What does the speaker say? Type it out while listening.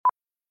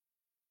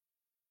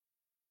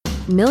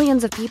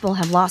Millions of people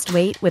have lost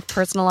weight with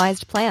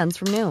personalized plans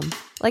from Noom.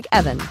 Like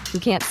Evan, who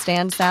can't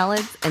stand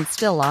salads and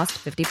still lost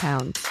 50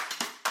 pounds.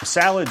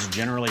 Salads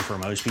generally for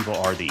most people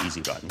are the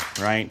easy button,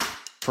 right?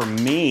 For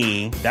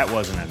me, that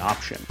wasn't an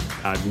option.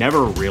 I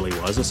never really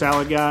was a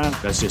salad guy.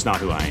 That's just not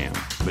who I am.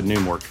 But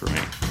Noom worked for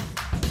me.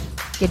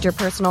 Get your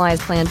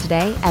personalized plan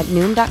today at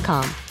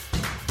Noom.com.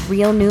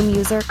 Real Noom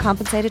user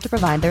compensated to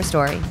provide their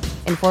story.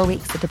 In 4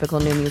 weeks, the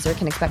typical Noom user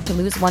can expect to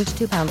lose 1 to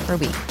 2 pounds per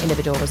week.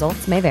 Individual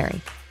results may vary.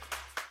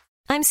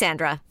 I'm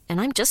Sandra, and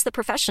I'm just the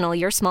professional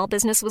your small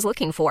business was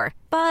looking for.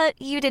 But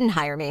you didn't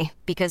hire me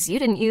because you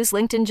didn't use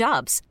LinkedIn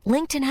Jobs.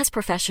 LinkedIn has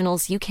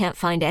professionals you can't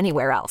find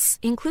anywhere else,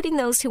 including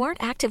those who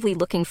aren't actively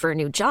looking for a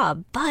new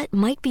job, but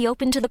might be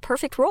open to the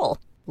perfect role,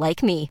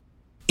 like me.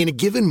 In a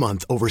given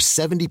month, over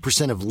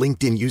 70% of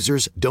LinkedIn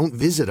users don't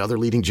visit other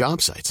leading job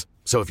sites.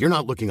 So if you're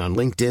not looking on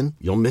LinkedIn,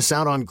 you'll miss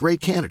out on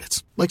great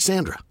candidates like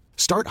Sandra.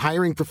 Start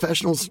hiring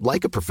professionals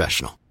like a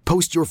professional.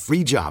 Post your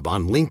free job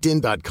on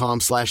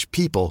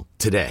linkedin.com/people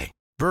today.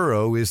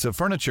 Burrow is a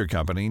furniture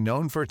company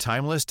known for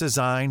timeless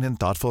design and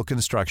thoughtful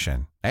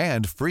construction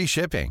and free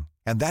shipping,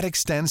 and that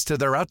extends to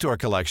their outdoor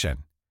collection.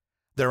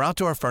 Their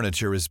outdoor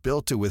furniture is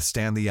built to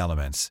withstand the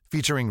elements,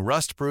 featuring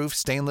rust-proof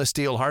stainless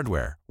steel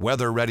hardware,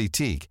 weather-ready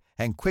teak,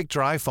 and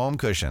quick-dry foam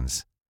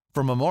cushions.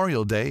 For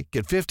Memorial Day,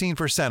 get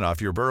 15%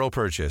 off your Burrow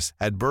purchase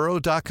at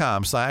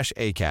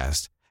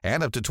burrow.com/acast,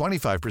 and up to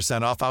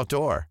 25% off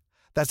outdoor.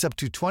 That's up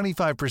to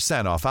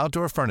 25% off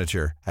outdoor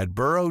furniture at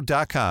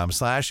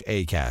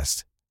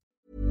burrow.com/acast.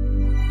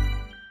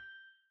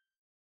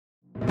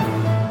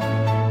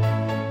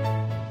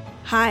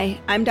 Hi,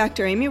 I'm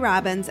Dr. Amy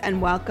Robbins,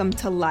 and welcome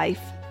to Life,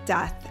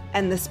 Death,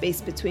 and the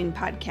Space Between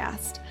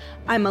podcast.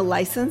 I'm a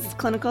licensed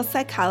clinical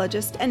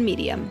psychologist and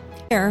medium.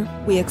 Here,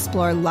 we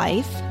explore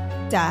life,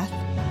 death,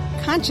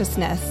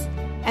 consciousness,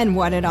 and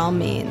what it all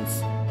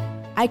means.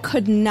 I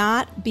could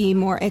not be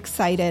more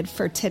excited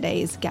for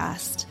today's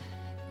guest.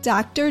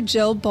 Dr.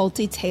 Jill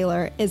Bolte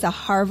Taylor is a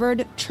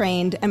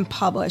Harvard-trained and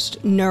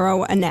published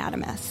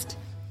neuroanatomist.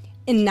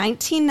 In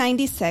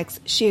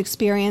 1996, she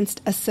experienced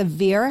a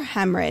severe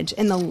hemorrhage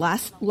in the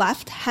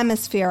left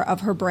hemisphere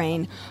of her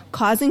brain,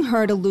 causing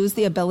her to lose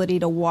the ability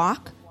to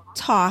walk,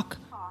 talk,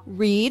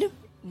 read,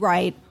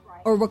 write,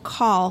 or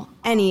recall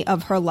any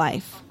of her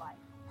life.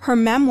 Her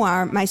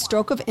memoir, My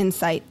Stroke of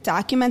Insight,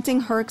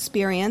 documenting her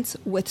experience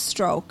with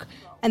stroke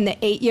and the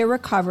 8-year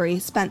recovery,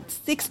 spent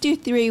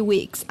 63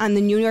 weeks on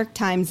the New York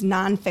Times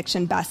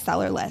nonfiction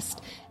bestseller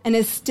list and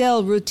is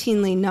still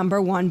routinely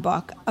 #1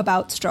 book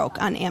about stroke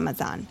on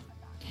Amazon.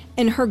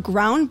 In her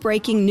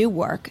groundbreaking new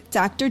work,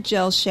 Dr.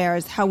 Jill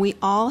shares how we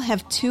all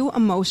have 2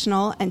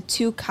 emotional and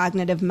 2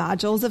 cognitive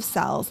modules of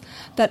cells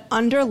that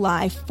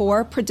underlie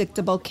 4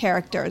 predictable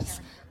characters: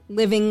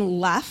 living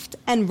left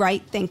and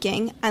right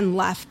thinking, and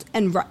left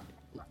and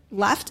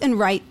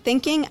right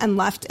thinking, and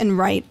left and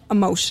right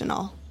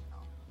emotional.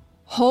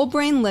 Whole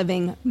brain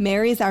living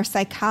marries our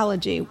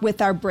psychology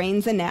with our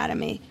brain's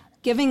anatomy,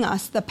 giving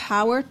us the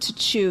power to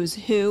choose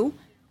who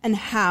and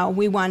how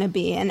we want to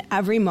be in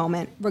every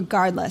moment,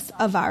 regardless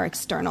of our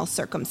external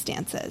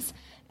circumstances.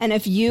 And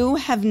if you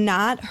have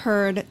not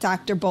heard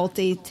Dr.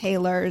 Bolte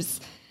Taylor's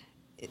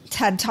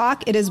TED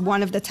Talk, it is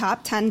one of the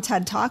top 10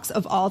 TED Talks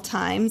of all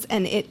times,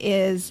 and it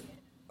is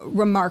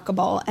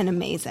remarkable and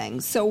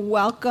amazing. So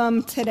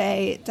welcome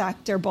today,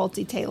 Dr.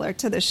 Bolte Taylor,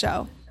 to the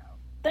show.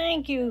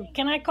 Thank you.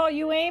 Can I call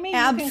you Amy? You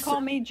can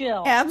call me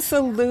Jill.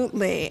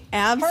 Absolutely.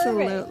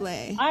 Absolutely.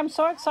 Perfect. I'm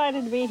so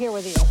excited to be here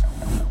with you.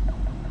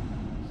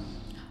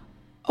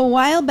 A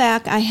while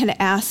back, I had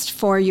asked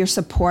for your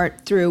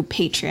support through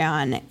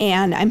Patreon,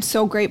 and I'm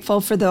so grateful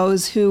for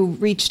those who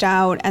reached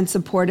out and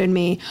supported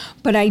me,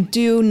 but I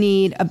do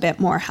need a bit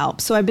more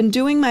help. So I've been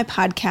doing my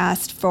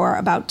podcast for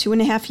about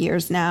 2.5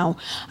 years now.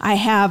 I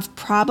have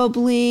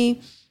probably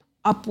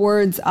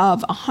upwards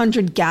of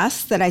 100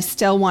 guests that I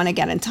still want to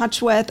get in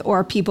touch with,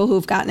 or people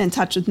who've gotten in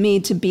touch with me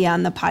to be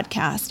on the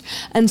podcast.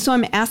 And so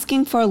I'm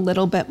asking for a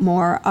little bit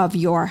more of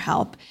your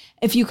help.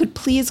 If you could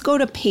please go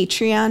to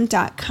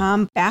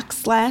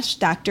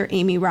patreon.com/Dr.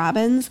 Amy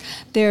Robbins.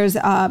 There's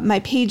my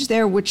page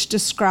there, which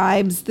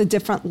describes the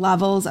different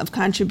levels of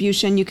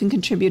contribution. You can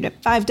contribute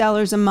at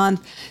 $5 a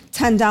month,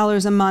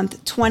 $10 a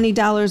month,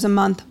 $20 a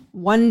month,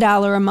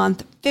 $1 a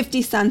month,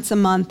 50 cents a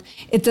month.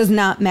 It does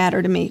not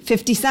matter to me.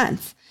 50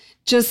 cents.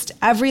 Just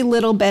every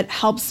little bit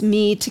helps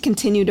me to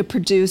continue to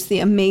produce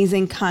the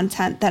amazing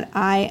content that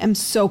I am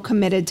so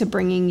committed to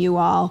bringing you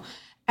all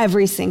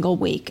every single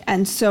week.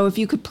 And so if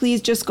you could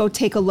please just go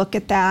take a look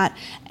at that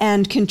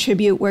and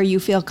contribute where you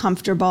feel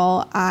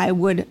comfortable, I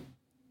would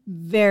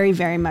very,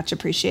 very much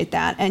appreciate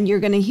that. And you're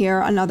going to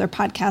hear another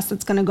podcast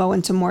that's going to go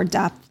into more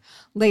depth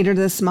later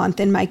this month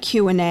in my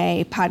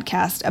Q&A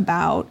podcast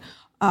about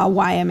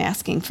why I'm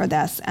asking for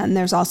this. And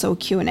there's also a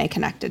Q&A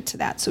connected to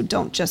that. So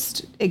don't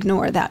just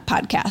ignore that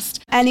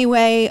podcast.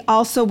 Anyway,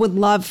 also would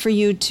love for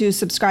you to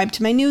subscribe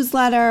to my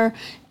newsletter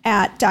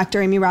at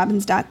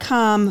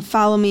dramyrobbins.com.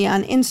 Follow me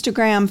on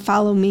Instagram.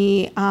 Follow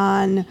me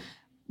on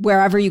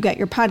wherever you get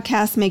your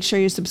podcasts. Make sure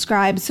you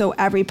subscribe so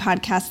every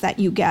podcast that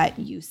you get,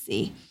 you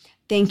see.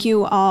 Thank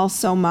you all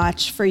so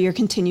much for your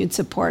continued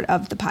support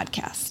of the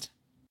podcast.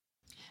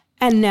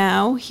 And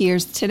now,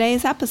 here's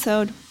today's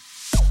episode.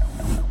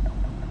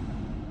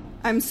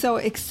 I'm so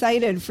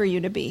excited for you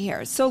to be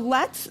here. So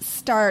let's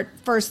start,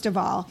 first of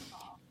all.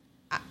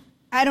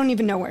 I don't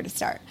even know where to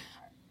start.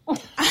 I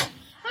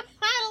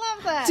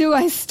love that. Do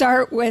I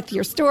start with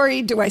your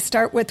story? Do I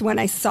start with when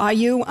I saw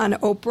you on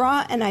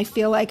Oprah and I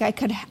feel like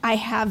I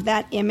have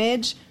that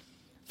image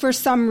for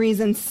some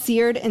reason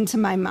seared into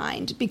my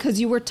mind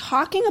because you were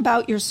talking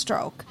about your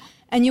stroke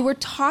and you were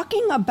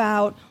talking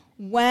about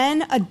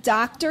when a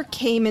doctor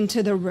came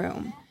into the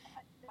room.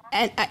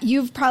 And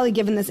you've probably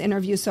given this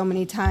interview so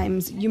many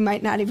times, you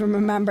might not even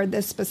remember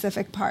this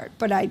specific part,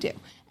 but I do.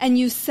 And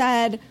you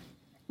said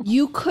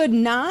you could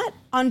not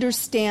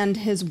understand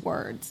his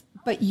words,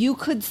 but you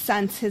could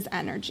sense his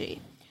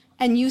energy.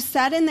 And you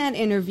said in that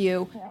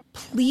interview,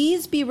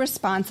 please be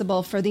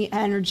responsible for the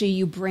energy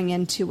you bring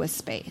into a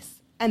space.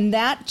 And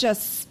that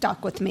just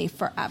stuck with me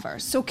forever.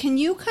 So can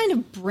you kind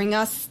of bring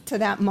us to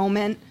that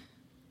moment,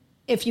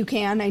 if you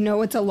can? I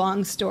know it's a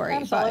long story.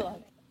 Absolutely.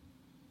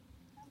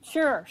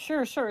 But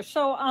Sure.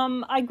 So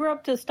I grew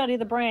up to study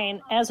the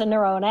brain as a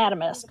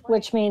neuroanatomist,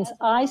 which means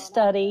I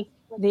study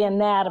the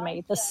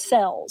anatomy, the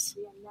cells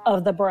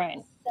of the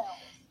brain.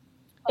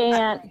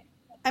 And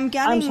I'm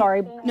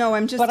sorry. No,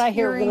 I'm just but I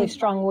hear really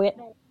strong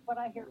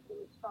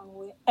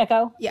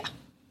echo. Yeah.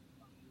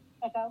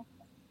 Echo.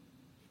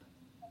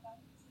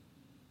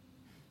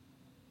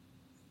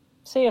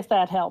 See if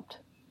that helped.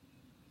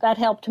 That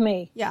helped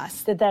me.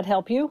 Yes. Did that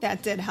help you?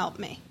 That did help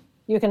me.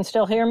 You can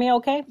still hear me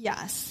okay?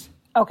 Yes.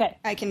 Okay.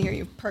 I can hear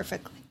you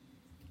perfectly.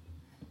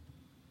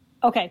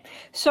 Okay.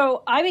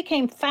 So I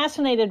became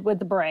fascinated with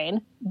the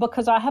brain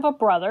because I have a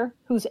brother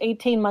who's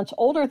 18 months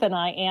older than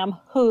I am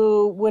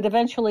who would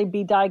eventually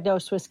be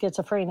diagnosed with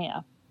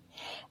schizophrenia.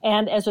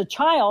 And as a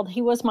child,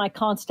 he was my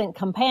constant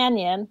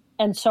companion.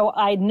 And so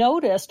I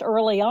noticed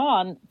early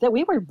on that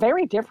we were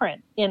very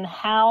different in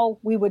how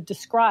we would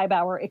describe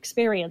our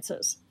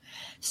experiences.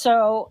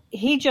 So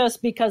he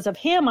just, because of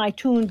him, I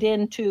tuned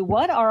into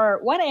what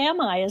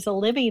am I as a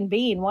living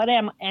being? What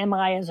am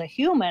I as a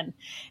human?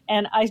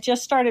 And I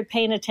just started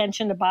paying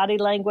attention to body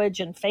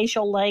language and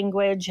facial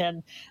language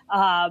and,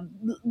 how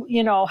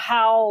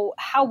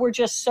we're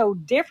just so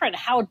different.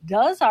 How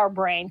does our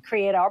brain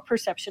create our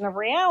perception of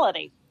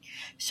reality?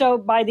 So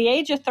by the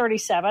age of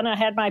 37, I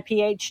had my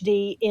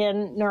PhD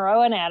in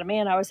neuroanatomy,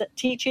 and I was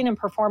teaching and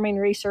performing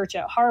research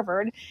at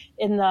Harvard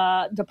in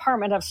the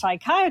Department of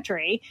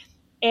Psychiatry.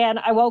 And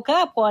I woke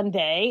up one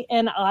day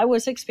and I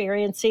was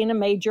experiencing a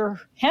major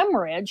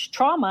hemorrhage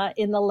trauma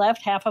in the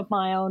left half of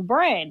my own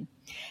brain.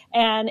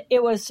 And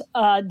it was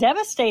a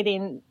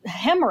devastating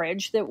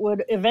hemorrhage that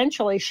would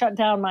eventually shut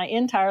down my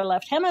entire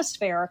left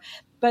hemisphere.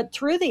 But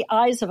through the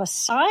eyes of a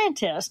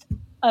scientist,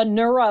 a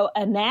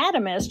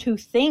neuroanatomist who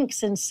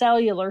thinks in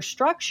cellular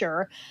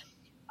structure,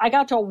 I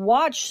got to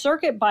watch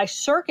circuit by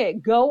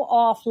circuit go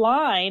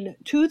offline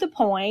to the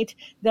point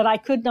that I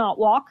could not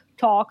walk,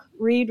 talk,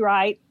 read,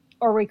 write,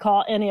 or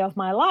recall any of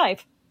my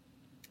life.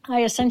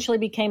 I essentially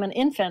became an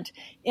infant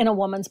in a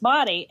woman's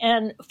body.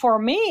 And for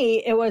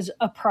me, it was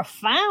a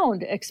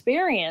profound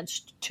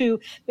experience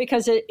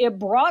because it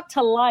brought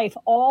to life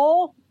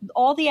all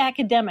the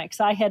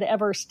academics I had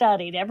ever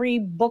studied, every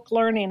book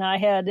learning I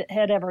had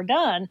ever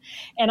done.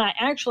 And I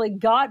actually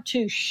got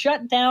to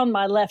shut down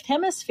my left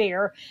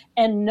hemisphere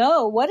and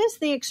know what is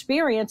the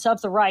experience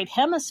of the right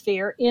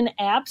hemisphere in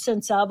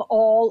absence of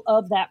all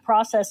of that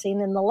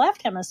processing in the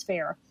left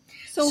hemisphere.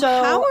 So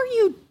how are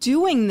you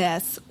doing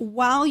this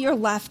while your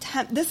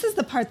this is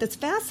the part that's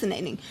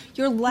fascinating.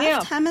 Your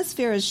left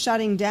hemisphere is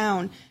shutting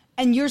down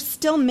and you're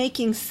still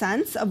making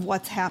sense of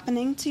what's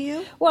happening to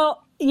you?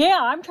 Well, yeah,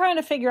 I'm trying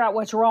to figure out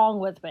what's wrong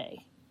with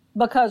me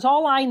because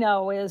all I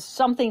know is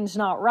something's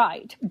not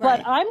right.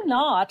 But I'm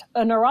not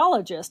a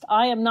neurologist.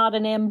 I am not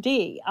an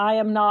MD. I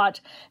am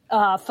not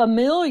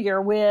familiar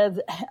with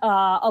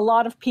a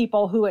lot of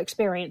people who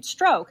experience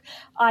stroke.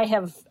 I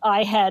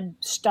had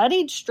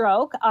studied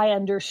stroke. I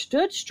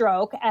understood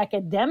stroke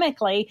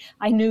academically.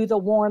 I knew the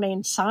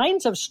warning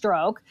signs of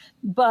stroke,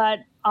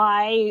 but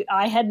I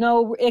had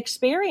no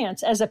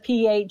experience as a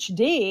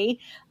PhD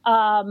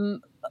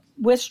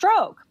with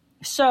stroke.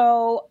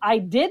 So I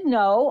did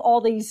know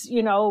all these,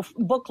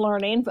 book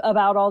learning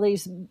about all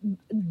these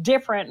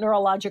different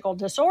neurological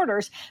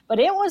disorders, but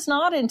it was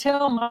not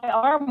until my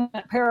arm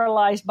went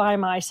paralyzed by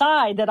my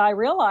side that I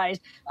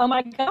realized, oh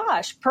my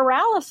gosh,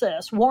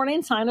 paralysis,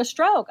 warning sign of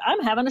stroke.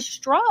 I'm having a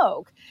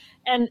stroke.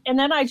 And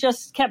then I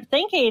just kept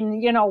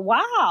thinking,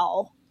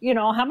 wow.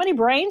 How many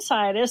brain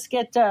scientists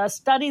get to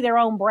study their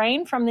own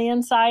brain from the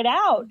inside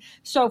out?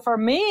 So for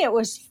me, it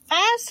was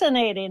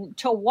fascinating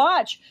to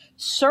watch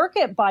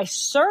circuit by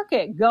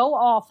circuit go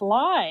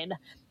offline.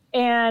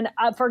 And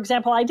for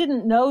example, I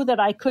didn't know that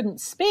I couldn't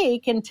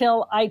speak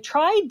until I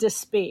tried to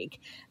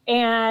speak.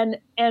 And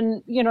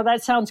that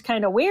sounds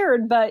kind of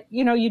weird, but,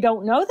 you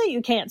don't know that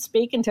you can't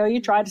speak until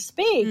you try to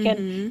speak.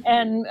 Mm-hmm.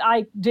 And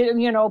I did,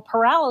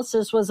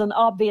 paralysis was an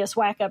obvious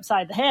whack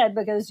upside the head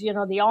because,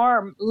 the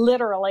arm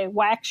literally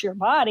whacks your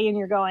body and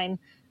you're going,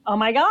 oh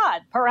my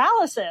God,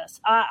 paralysis.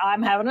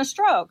 I'm having a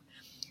stroke.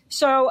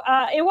 So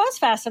it was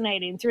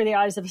fascinating through the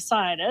eyes of a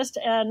scientist,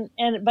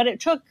 but it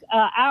took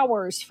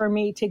hours for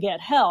me to get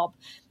help.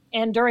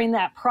 And during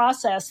that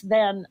process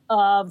then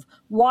of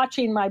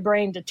watching my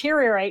brain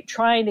deteriorate,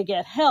 trying to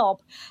get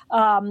help,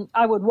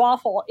 I would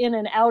waffle in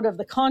and out of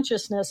the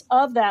consciousness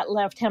of that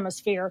left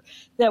hemisphere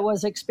that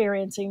was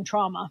experiencing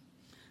trauma.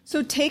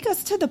 So take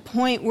us to the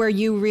point where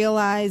you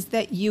realized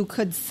that you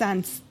could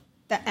sense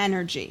the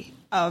energy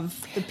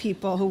of the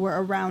people who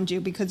were around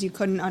you because you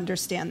couldn't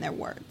understand their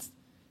words.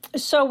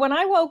 So when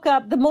I woke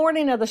up, the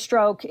morning of the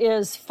stroke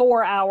is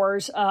 4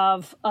 hours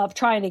of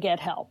trying to get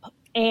help.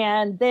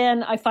 And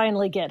then I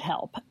finally get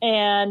help.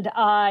 And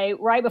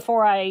right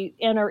before I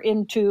enter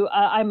into,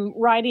 I'm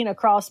riding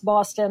across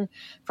Boston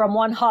from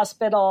one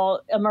hospital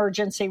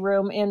emergency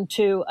room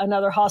into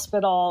another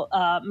hospital,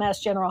 Mass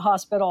General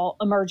Hospital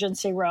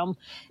emergency room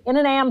in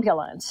an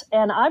ambulance.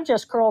 And I'm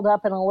just curled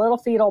up in a little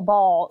fetal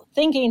ball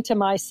thinking to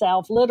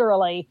myself,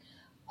 literally,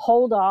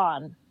 hold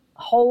on.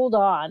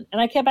 And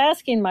I kept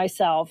asking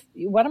myself,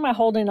 what am I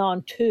holding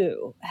on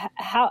to?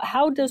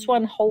 How does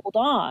one hold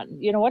on?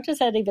 What does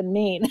that even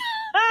mean?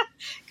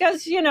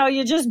 Because,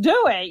 you just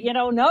do it. You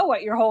don't know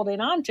what you're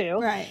holding on to.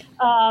 Right.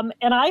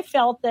 And I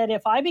felt that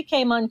if I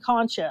became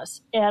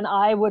unconscious and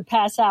I would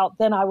pass out,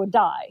 then I would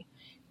die.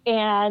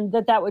 And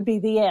that would be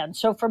the end.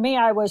 So for me,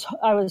 I was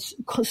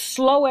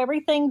slow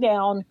everything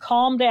down,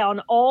 calm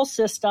down all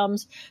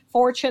systems.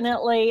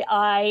 Fortunately,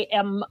 I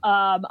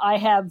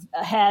have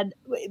had,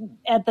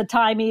 at the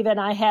time even,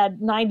 I had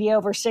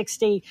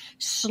 90/60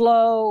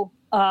 slow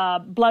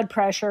blood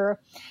pressure.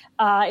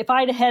 If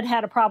I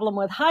had a problem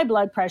with high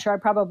blood pressure, I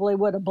probably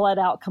would have bled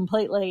out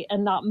completely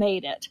and not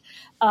made it.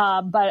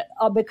 But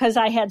because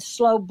I had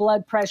slow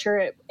blood pressure,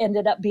 it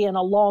ended up being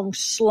a long,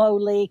 slow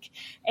leak.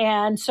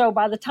 And so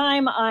by the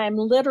time I'm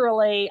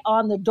literally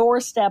on the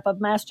doorstep of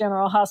Mass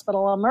General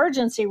Hospital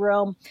emergency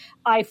room,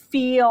 I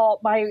feel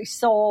my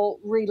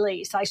soul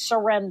release. I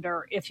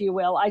surrender, if you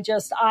will.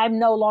 I'm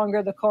no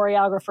longer the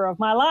choreographer of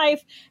my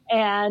life.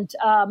 And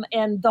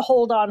the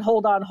hold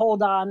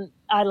on,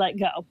 I let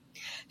go.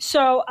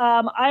 So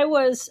I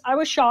was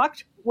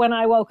shocked when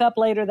I woke up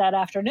later that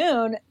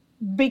afternoon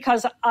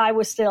because I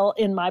was still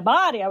in my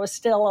body. I was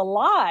still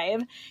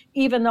alive,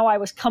 even though I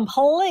was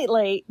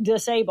completely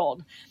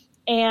disabled.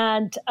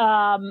 And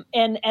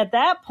at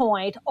that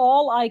point,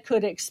 all I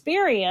could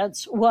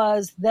experience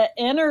was the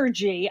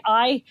energy.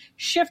 I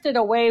shifted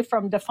away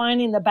from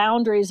defining the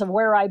boundaries of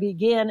where I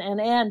begin and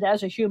end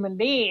as a human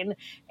being,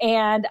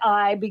 and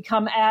I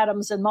become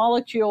atoms and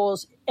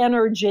molecules,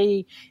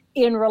 energy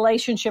in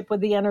relationship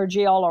with the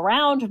energy all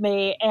around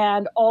me.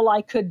 And all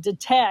I could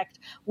detect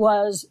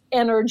was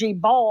energy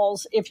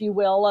balls, if you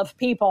will, of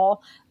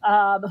people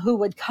who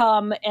would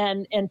come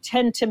and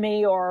tend to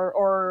me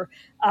or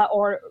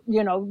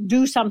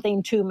do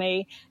something to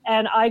me.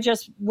 And I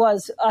just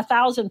was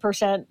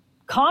 1,000%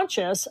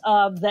 conscious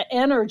of the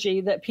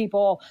energy that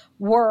people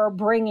were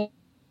bringing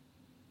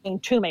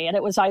to me. And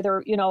it was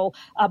either,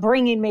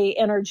 bringing me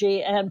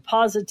energy and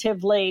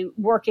positively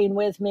working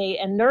with me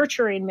and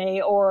nurturing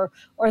me, or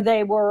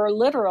they were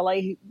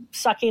literally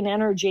sucking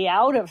energy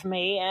out of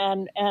me,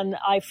 and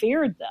I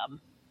feared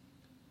them.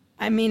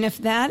 I mean, if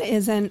that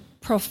isn't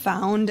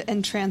profound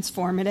and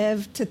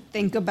transformative to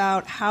think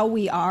about how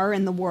we are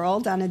in the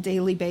world on a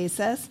daily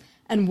basis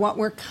and what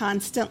we're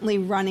constantly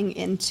running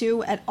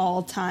into at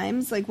all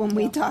times, like when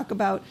we talk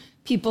about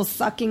people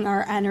sucking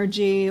our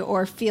energy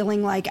or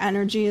feeling like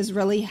energy is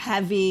really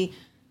heavy,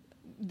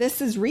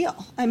 this is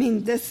real. I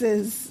mean, this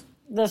is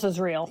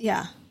real.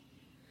 Yeah.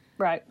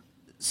 Right.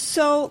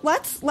 So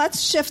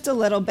let's shift a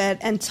little bit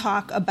and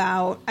talk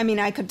about, I mean,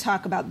 I could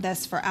talk about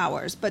this for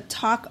hours, but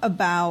talk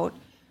about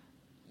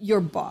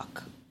your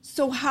book.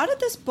 So how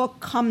did this book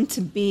come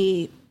to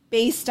be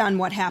based on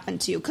what happened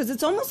to you? Because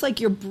it's almost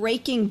like you're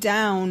breaking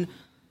down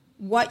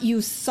what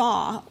you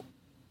saw,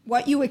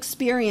 what you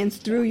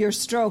experienced through your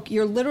stroke.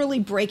 You're literally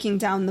breaking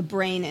down the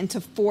brain into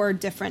 4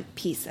 different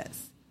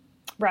pieces.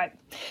 Right.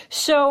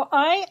 So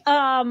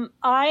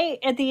I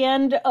at the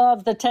end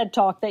of the TED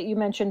Talk that you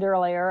mentioned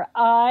earlier,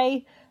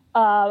 I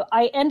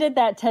ended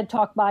that TED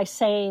Talk by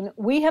saying,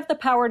 we have the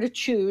power to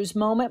choose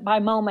moment by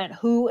moment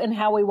who and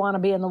how we want to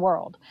be in the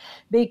world.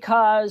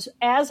 Because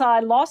as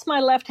I lost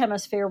my left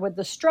hemisphere with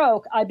the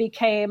stroke, I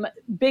became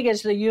big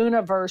as the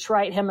universe,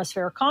 right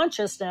hemisphere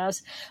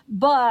consciousness.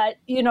 But,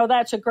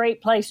 that's a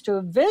great place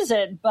to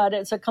visit, but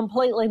it's a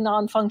completely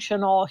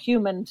non-functional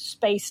human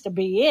space to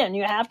be in.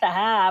 You have to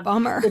have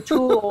the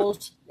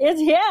tools.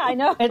 I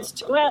know.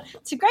 It's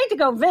great to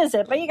go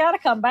visit, but you got to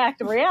come back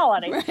to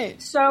reality. Right.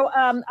 So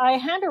I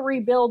had to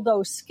rebuild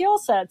those skill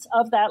sets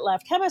of that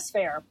left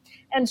hemisphere.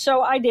 And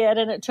so I did,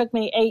 and it took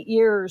me 8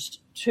 years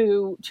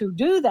to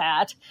do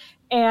that.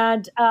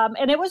 And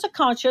it was a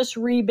conscious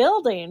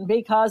rebuilding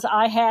because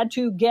I had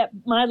to get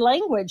my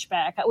language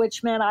back,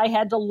 which meant I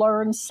had to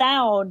learn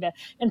sound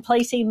and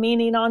placing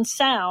meaning on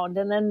sound.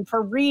 And then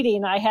for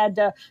reading, I had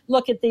to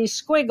look at these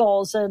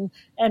squiggles, and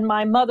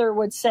my mother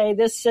would say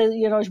this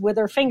is, with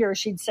her finger,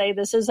 she'd say,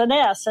 this is an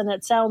S and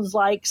it sounds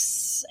like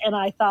S. And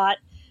I thought,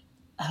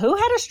 who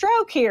had a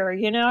stroke here?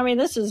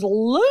 This is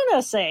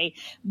lunacy.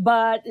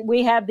 But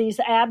we have these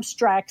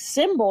abstract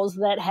symbols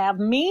that have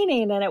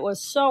meaning, and it was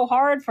so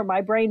hard for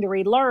my brain to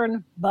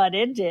relearn, but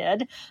it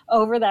did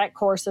over that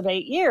course of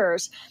 8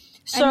 years.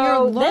 So and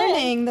you're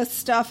learning the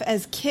stuff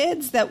as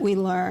kids that we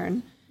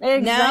learn.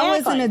 Exactly. Now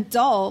as an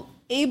adult,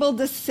 able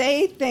to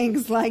say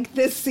things like,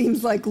 this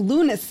seems like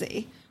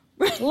lunacy.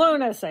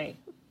 Lunacy.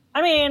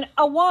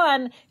 A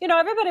 1,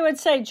 everybody would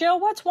say, Jill,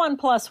 what's 1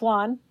 plus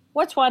 1?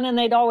 What's 1? And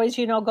they'd always,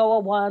 go a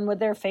 1 with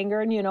their finger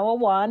and, a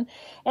 1.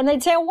 And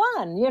they'd say a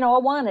 1, a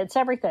 1, it's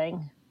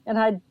everything. And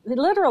I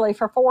literally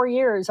for 4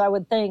 years, I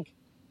would think,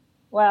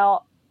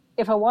 well,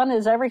 if a 1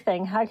 is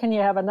everything, how can you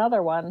have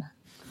another 1?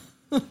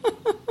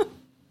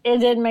 It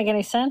didn't make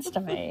any sense to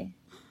me.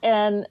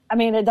 And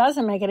it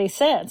doesn't make any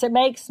sense. It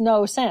makes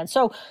no sense.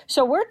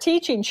 So we're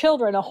teaching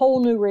children a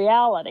whole new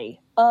reality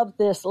of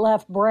this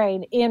left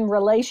brain in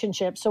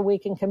relationship so we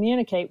can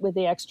communicate with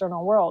the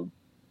external world.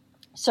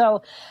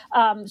 So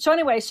I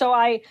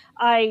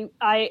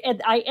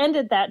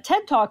ended that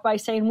TED Talk by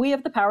saying we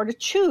have the power to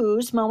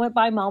choose moment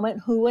by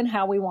moment who and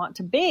how we want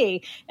to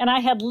be. And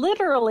I had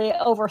literally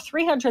over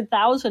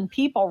 300,000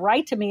 people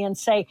write to me and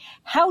say,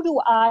 how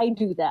do I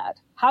do that?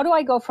 How do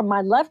I go from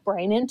my left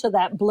brain into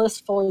that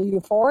blissful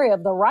euphoria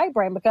of the right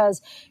brain?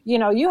 Because,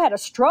 you had a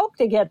stroke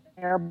to get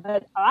there,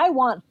 but I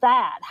want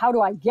that. How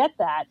do I get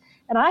that?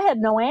 And I had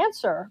no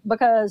answer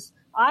because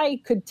I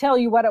could tell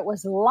you what it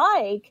was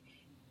like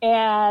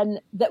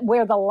and that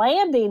where the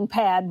landing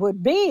pad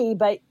would be,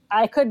 but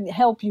I couldn't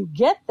help you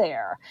get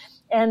there.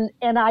 And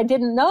I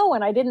didn't know,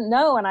 and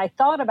I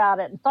thought about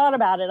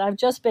it. I've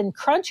just been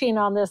crunching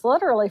on this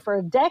literally for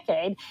a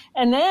decade.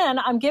 And then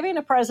I'm giving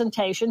a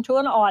presentation to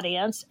an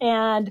audience,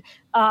 and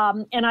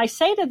I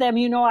say to them,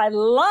 I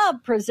love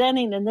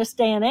presenting in this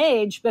day and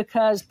age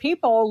because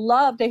people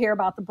love to hear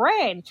about the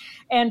brain,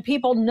 and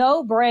people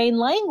know brain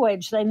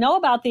language. They know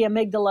about the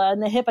amygdala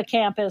and the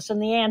hippocampus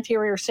and the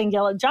anterior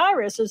cingulate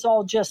gyrus. It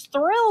all just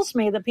thrills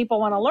me that people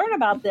want to learn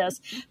about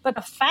this. But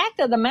the fact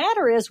of the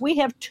matter is we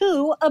have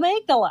 2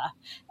 amygdala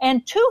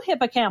and 2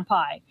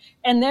 hippocampi.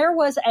 And there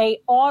was a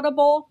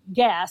audible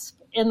gasp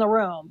in the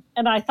room.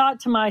 And I thought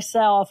to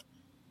myself,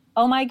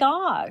 oh my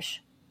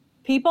gosh,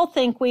 people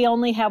think we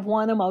only have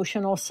 1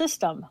 emotional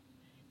system.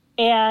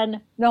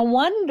 And no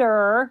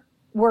wonder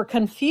we're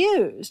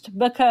confused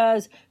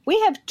because we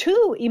have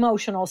 2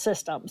 emotional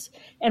systems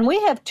and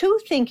we have 2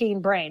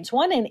 thinking brains,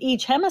 1 in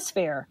each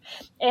hemisphere.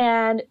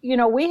 And,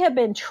 we have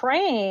been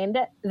trained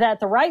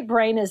that the right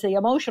brain is the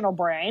emotional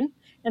brain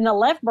and the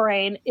left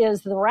brain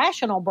is the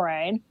rational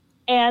brain.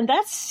 And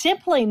that's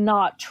simply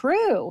not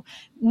true.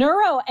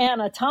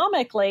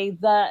 Neuroanatomically,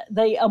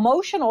 the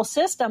emotional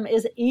system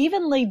is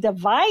evenly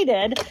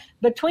divided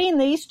between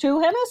these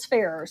 2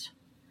 hemispheres.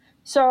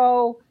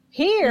 So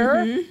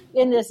here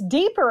in this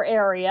deeper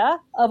area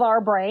of our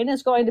brain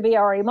is going to be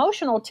our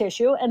emotional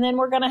tissue. And then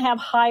we're going to have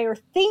higher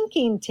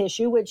thinking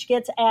tissue, which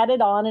gets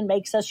added on and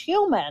makes us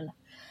human.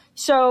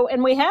 So,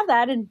 and we have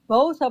that in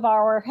both of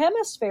our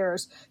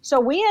hemispheres. So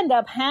we end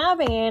up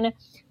having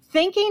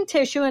thinking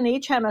tissue in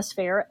each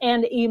hemisphere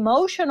and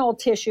emotional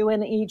tissue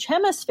in each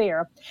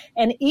hemisphere.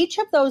 And each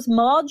of those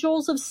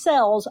modules of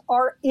cells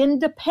are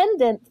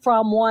independent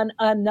from one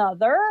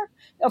another.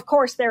 Of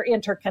course, they're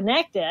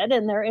interconnected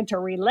and they're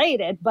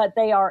interrelated, but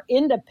they are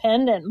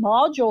independent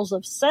modules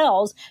of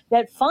cells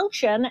that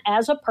function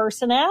as a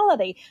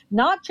personality,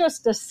 not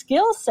just a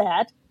skill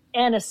set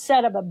and a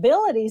set of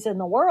abilities in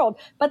the world,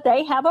 but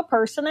they have a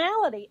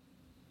personality.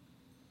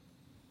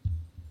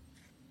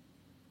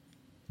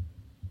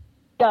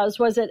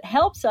 It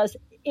helps us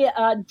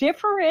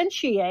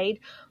differentiate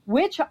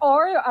which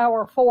are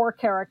our 4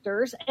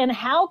 characters and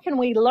how can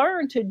we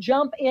learn to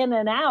jump in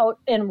and out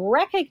and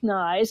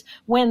recognize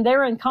when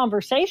they're in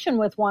conversation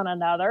with one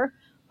another,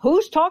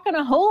 who's talking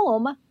to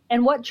whom,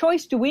 and what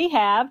choice do we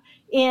have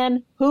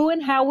in who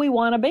and how we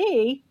want to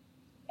be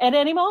at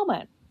any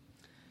moment.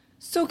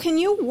 So can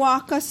you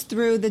walk us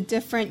through the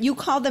different, you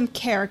call them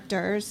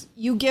characters,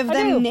 you give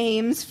them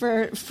names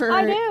for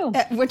I do.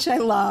 Which I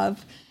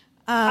love.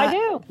 I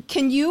do.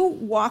 Can you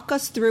walk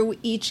us through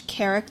each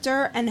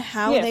character and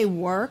how they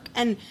work?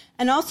 And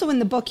also in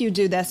the book you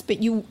do this,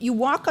 but you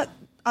walk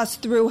us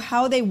through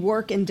how they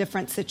work in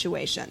different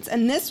situations.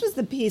 And this was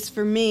the piece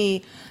for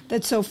me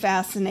that's so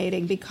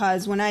fascinating,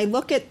 because when I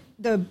look at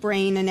the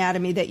brain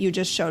anatomy that you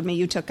just showed me,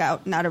 you took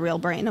out not a real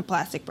brain, a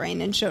plastic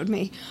brain, and showed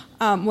me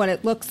what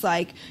it looks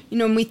like.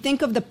 When we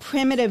think of the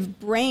primitive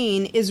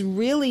brain is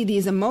really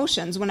these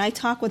emotions. When I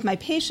talk with my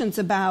patients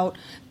about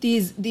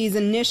these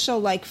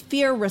initial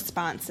fear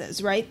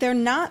responses, right? They're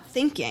not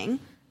thinking,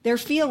 they're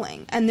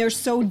feeling, and they're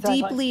so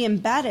deeply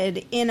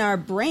embedded in our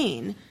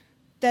brain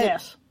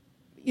that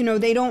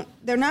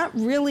they're not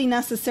really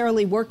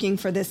necessarily working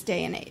for this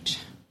day and age.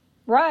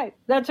 Right.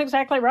 That's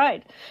exactly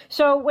right.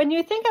 So when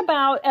you think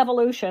about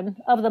evolution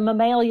of the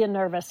mammalian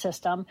nervous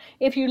system,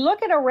 if you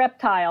look at a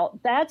reptile,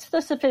 that's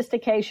the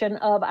sophistication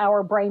of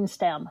our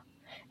brainstem.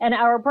 And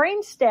our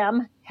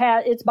brainstem,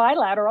 it's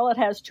bilateral. It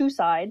has two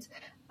sides.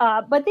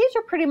 But these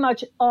are pretty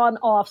much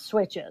on-off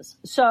switches.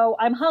 So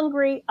I'm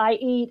hungry, I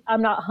eat,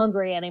 I'm not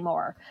hungry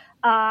anymore.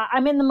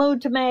 I'm in the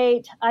mood to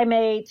mate, I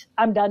mate,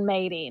 I'm done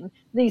mating,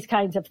 these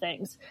kinds of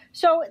things.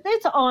 So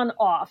it's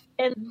on-off.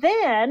 And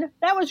then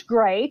that was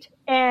great.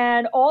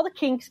 And all the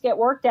kinks get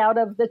worked out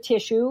of the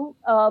tissue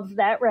of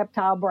that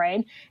reptile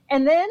brain.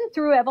 And then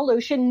through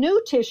evolution,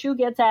 new tissue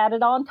gets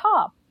added on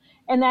top.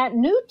 And that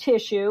new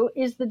tissue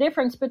is the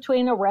difference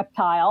between a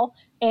reptile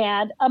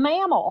and a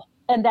mammal.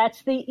 And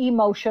that's the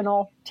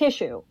emotional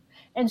tissue.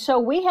 And so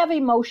we have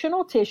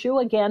emotional tissue,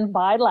 again,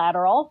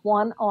 bilateral,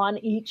 one on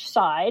each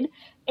side.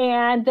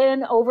 And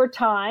then over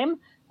time,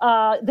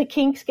 the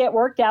kinks get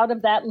worked out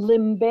of that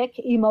limbic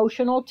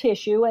emotional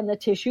tissue and the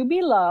tissue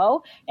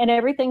below, and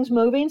everything's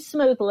moving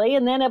smoothly.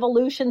 And then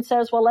evolution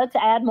says, well, let's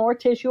add more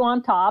tissue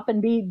on top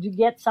and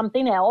get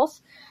something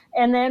else.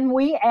 And then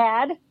we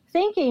add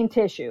thinking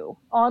tissue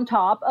on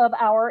top of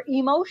our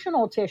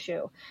emotional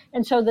tissue.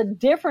 And so the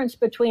difference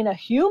between a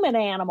human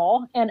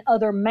animal and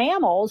other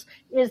mammals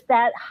is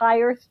that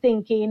higher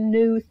thinking,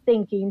 new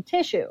thinking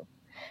tissue.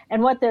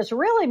 And what this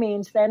really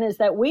means then is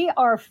that we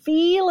are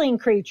feeling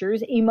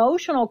creatures,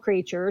 emotional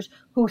creatures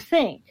who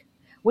think.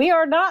 We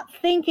are not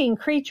thinking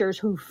creatures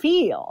who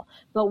feel,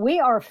 but we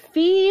are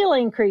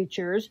feeling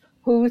creatures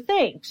who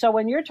think. So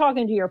when you're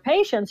talking to your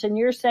patients and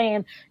you're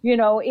saying,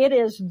 it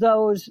is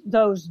those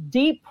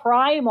deep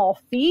primal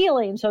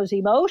feelings, those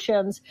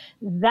emotions,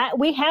 that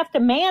we have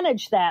to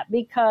manage that,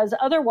 because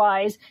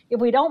otherwise,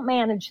 if we don't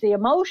manage the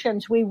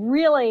emotions, we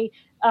really,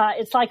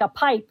 it's like a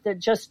pipe that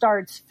just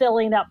starts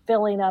filling up,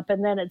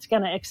 and then it's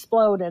going to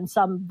explode in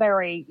some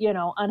very,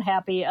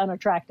 unhappy,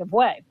 unattractive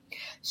way.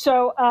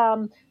 So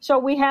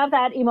we have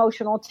that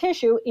emotional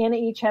tissue in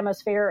each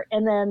hemisphere,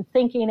 and then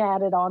thinking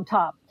added on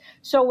top.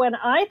 So when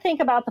I think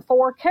about the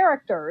four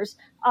characters,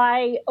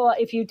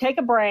 if you take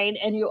a brain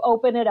and you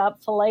open it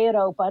up, fillet it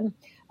open,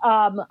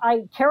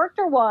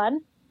 character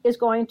one is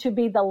going to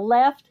be the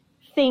left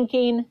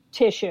thinking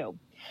tissue.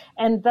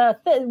 And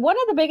one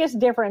of the biggest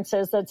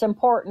differences that's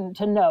important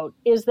to note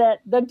is that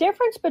the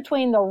difference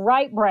between the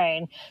right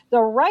brain,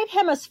 the right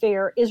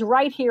hemisphere is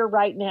right here,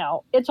 right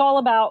now. It's all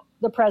about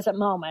the present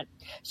moment.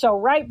 So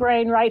right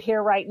brain, right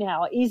here, right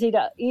now. Easy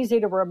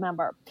to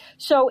remember.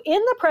 So in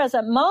the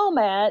present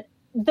moment,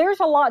 there's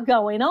a lot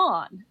going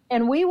on,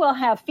 and we will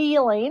have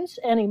feelings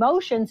and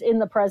emotions in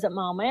the present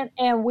moment,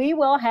 and we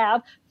will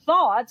have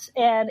thoughts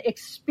and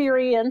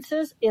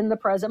experiences in the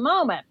present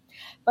moment.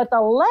 But the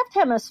left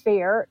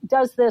hemisphere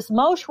does this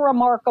most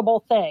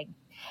remarkable thing.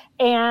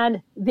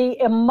 And the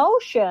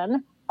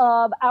emotion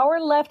of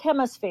our left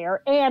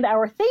hemisphere and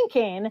our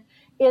thinking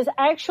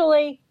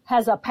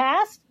has a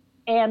past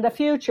and a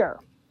future.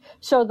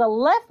 So the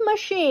left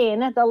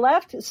machine, the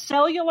left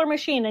cellular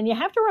machine, and you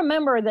have to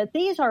remember that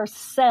these are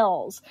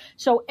cells.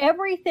 So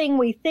everything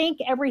we think,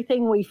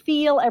 everything we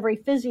feel, every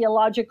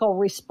physiological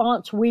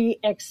response we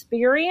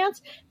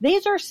experience,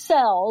 these are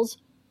cells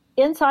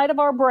inside of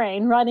our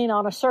brain running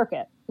on a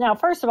circuit. Now,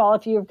 first of all,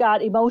 if you've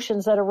got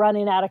emotions that are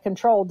running out of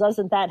control,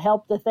 doesn't that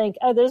help to think,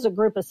 oh, there's a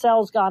group of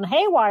cells gone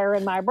haywire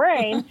in my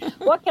brain.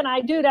 What can I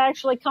do to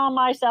actually calm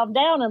myself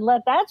down and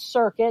let that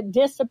circuit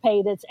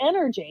dissipate its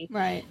energy?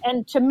 Right.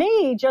 And to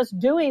me, just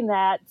doing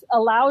that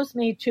allows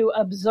me to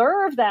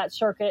observe that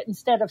circuit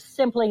instead of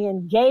simply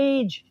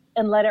engage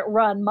and let it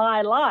run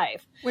my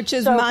life. Which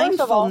is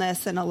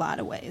mindfulness in a lot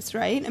of ways,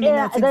 right? I mean,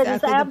 that's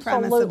exactly the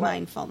premise of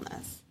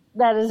mindfulness.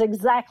 That is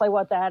exactly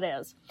what that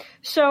is.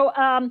 So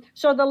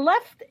the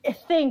left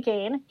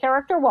thinking,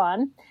 character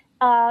one,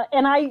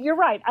 you're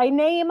right. I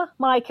name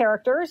my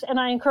characters,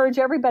 and I encourage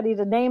everybody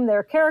to name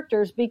their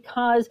characters,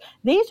 because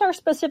these are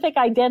specific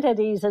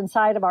identities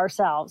inside of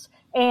ourselves.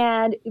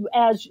 And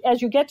as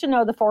you get to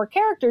know the four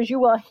characters, you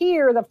will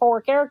hear the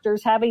four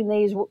characters having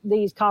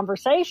these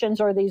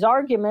conversations or these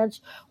arguments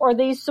or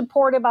these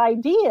supportive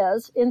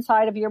ideas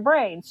inside of your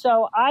brain.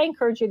 So I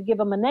encourage you to give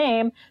them a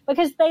name,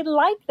 because they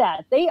like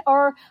that. They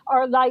are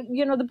like,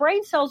 the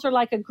brain cells are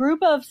like a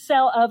group of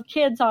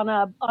kids on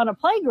a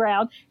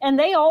playground, and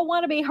they all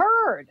want to be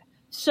heard.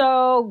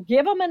 So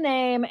give them a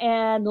name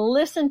and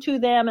listen to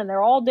them, and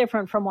they're all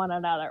different from one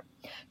another.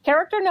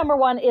 Character number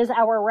one is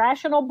our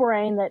rational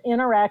brain that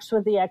interacts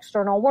with the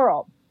external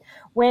world.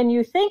 When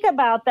you think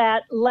about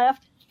that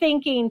left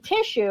thinking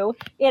tissue,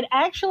 it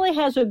actually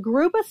has a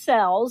group of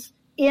cells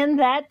in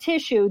that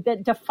tissue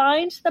that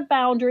defines the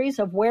boundaries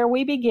of where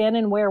we begin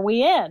and where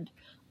we end.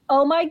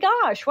 Oh my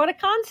gosh, what a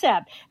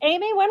concept.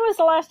 Amy, when was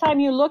the last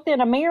time you looked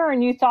in a mirror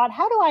and you thought,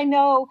 how do I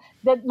know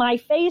that my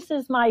face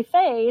is my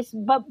face,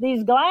 but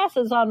these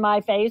glasses on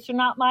my face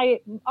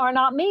are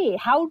not me?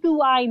 How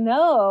do I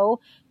know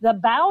the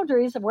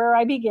boundaries of where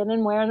I begin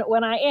and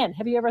when I end?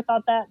 Have you ever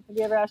thought that? Have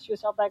you ever asked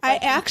yourself that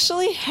question? I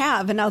actually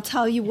have, and I'll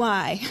tell you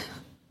why.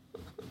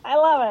 I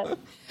love it.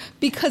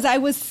 Because I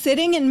was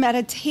sitting in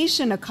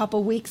meditation a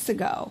couple weeks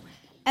ago,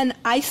 and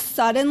I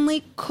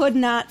suddenly could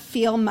not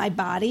feel my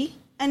body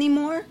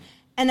anymore,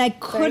 and I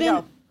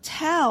couldn't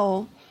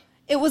tell.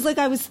 It was like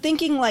I was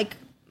thinking, like,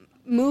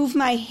 move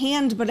my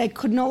hand, but I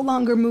could no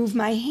longer move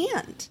my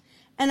hand.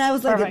 And I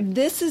was like,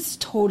 this is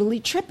totally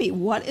trippy.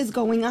 What is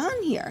going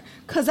on here?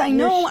 Because I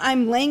know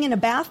I'm laying in a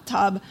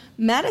bathtub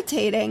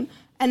meditating,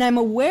 and I'm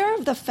aware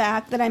of the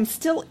fact that I'm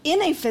still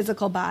in a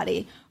physical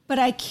body, but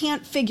I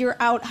can't figure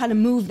out how to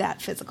move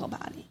that physical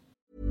body.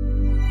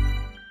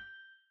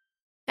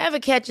 Ever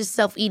catch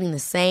yourself eating the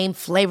same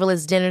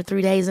flavorless dinner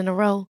 3 days in a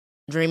row?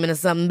 Dreaming of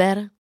something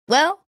better?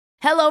 Well,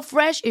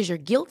 HelloFresh is your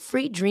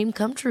guilt-free dream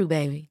come true,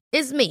 baby.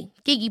 It's me,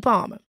 Keke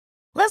Palmer.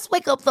 Let's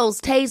wake up those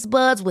taste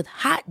buds with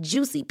hot,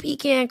 juicy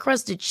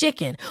pecan-crusted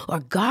chicken or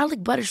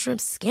garlic butter shrimp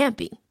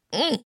scampi.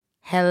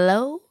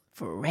 Hello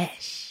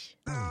Fresh.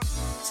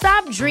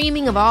 Stop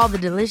dreaming of all the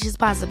delicious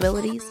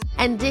possibilities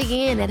and dig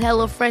in at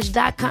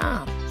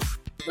HelloFresh.com.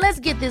 Let's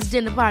get this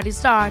dinner party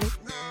started.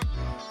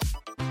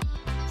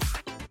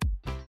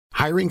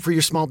 Hiring for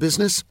your small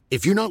business?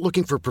 If you're not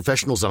looking for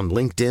professionals on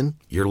LinkedIn,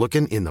 you're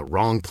looking in the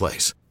wrong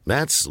place.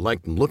 That's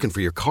like looking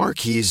for your car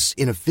keys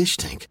in a fish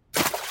tank.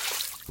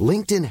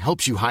 LinkedIn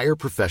helps you hire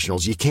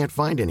professionals you can't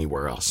find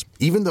anywhere else,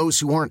 even those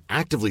who aren't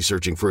actively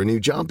searching for a new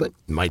job but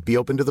might be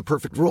open to the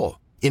perfect role.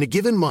 In a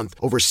given month,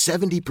 over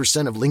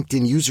 70% of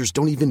LinkedIn users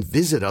don't even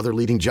visit other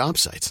leading job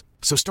sites.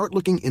 So start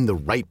looking in the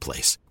right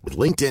place. With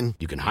LinkedIn,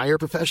 you can hire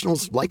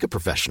professionals like a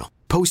professional.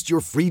 Post your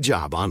free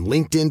job on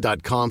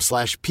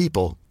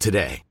linkedin.com/people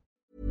today.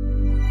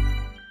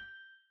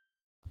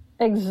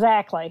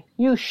 Exactly.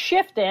 You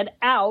shifted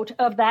out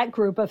of that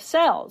group of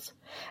cells.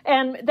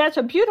 And that's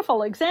a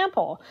beautiful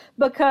example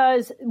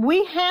because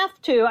we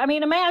have to, I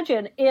mean,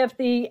 imagine if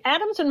the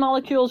atoms and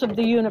molecules of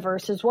the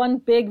universe is one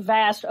big,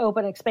 vast,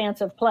 open,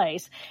 expansive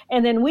place,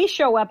 and then we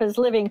show up as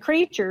living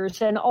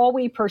creatures and all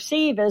we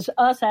perceive is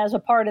us as a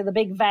part of the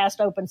big,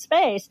 vast, open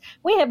space,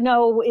 we have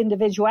no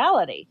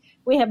individuality.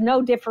 We have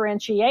no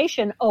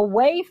differentiation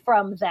away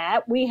from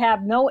that. We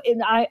have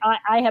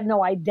I have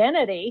no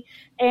identity,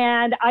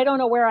 and I don't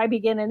know where I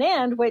begin and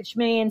end, which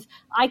means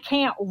I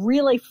can't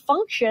really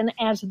function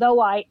as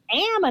though I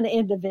am an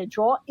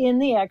individual in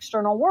the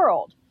external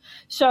world.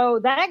 So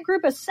that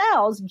group of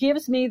cells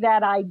gives me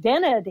that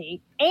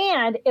identity,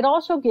 and it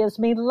also gives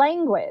me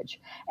language.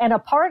 And a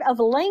part of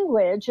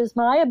language is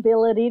my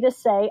ability to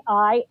say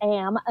I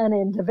am an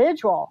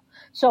individual.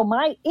 So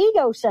my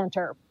ego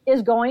center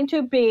is going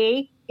to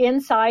be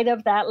inside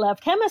of that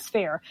left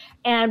hemisphere.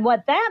 And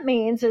what that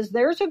means is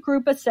there's a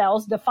group of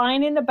cells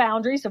defining the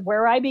boundaries of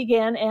where I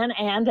begin and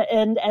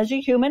as a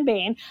human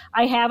being,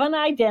 I have an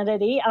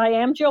identity. I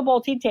am Jill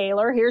Bolte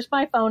Taylor. Here's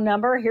my phone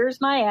number.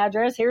 Here's my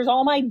address. Here's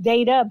all my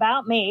data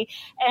about me.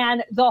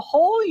 And the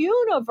whole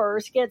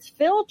universe gets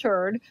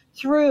filtered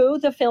through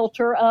the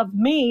filter of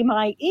me,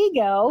 my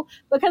ego,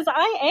 because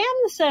I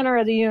am the center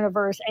of the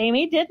universe.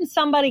 Amy, didn't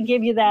somebody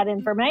give you that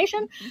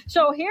information?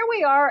 So here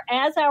we are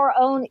as our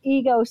own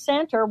ego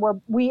center, where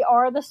we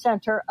are the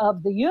center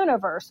of the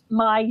universe.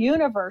 My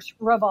universe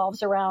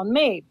revolves around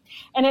me.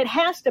 And it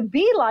has to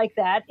be like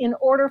that in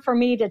order for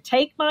me to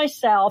take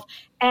myself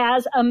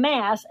as a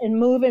mass and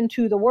move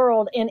into the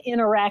world and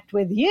interact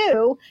with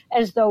you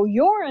as though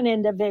you're an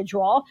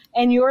individual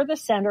and you're the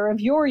center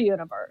of your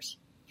universe.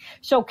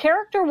 So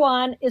character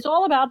one is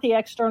all about the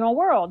external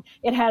world.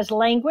 It has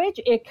language,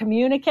 it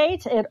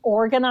communicates, it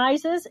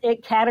organizes,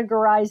 it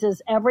categorizes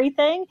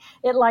everything.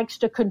 It likes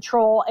to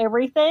control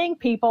everything,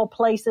 people,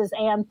 places,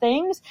 and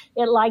things.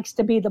 It likes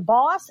to be the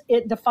boss.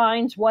 It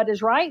defines what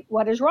is right,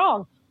 what is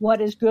wrong,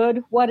 what is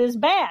good, what is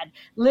bad.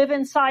 Live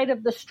inside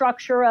of the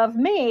structure of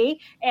me,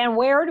 and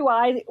where do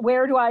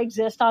I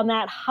exist on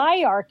that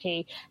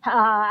hierarchy?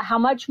 How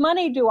much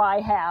money do I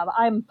have?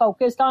 I'm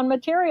focused on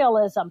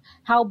materialism.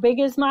 How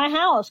big is my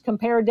house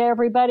compared to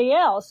everybody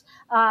else?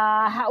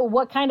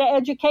 What kind of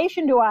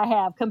education do I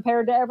have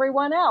compared to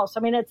everyone else? I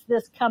mean, it's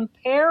this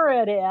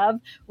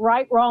comparative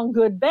right, wrong,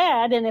 good,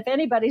 bad. And if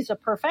anybody's a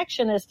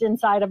perfectionist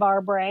inside of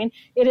our brain,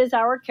 it is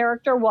our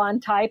character one,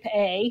 type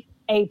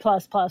A+++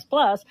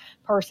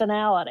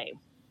 personality.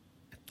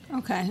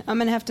 Okay, I'm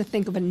going to have to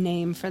think of a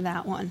name for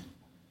that one.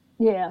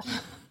 Yes.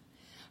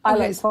 I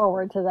look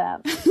forward to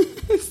that.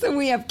 So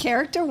we have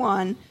character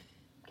one.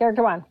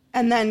 Character one.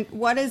 And then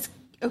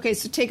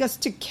so take us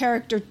to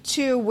character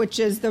two, which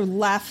is the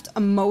left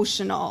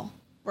emotional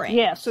brain.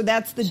 Yes. So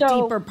that's the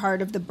deeper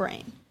part of the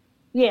brain.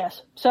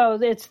 Yes. So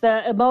it's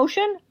the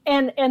emotion,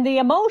 and the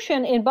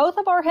emotion in both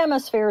of our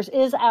hemispheres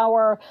is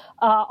our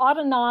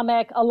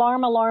autonomic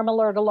alarm,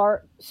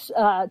 alert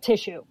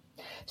tissue.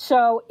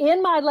 So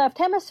in my left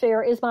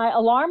hemisphere is my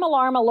alarm,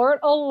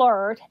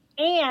 alert,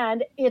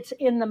 and it's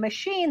in the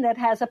machine that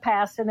has a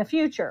past and a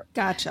future.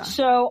 Gotcha.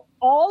 So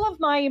all of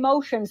my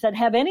emotions that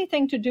have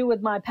anything to do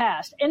with my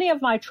past, any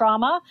of my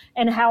trauma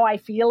and how I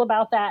feel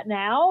about that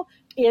now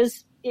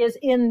is is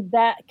in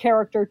that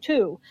character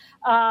 2.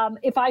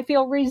 If I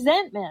feel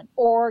resentment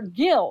or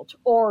guilt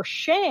or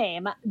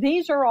shame,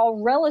 these are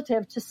all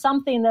relative to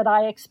something that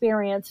I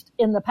experienced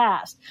in the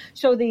past.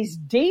 So these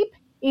deep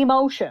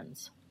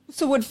emotions.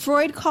 So would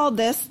Freud call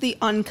this the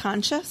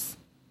unconscious?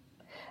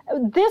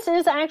 This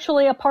is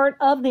actually a part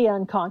of the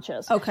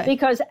unconscious. Okay.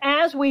 Because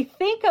as we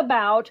think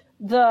about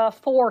the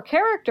 4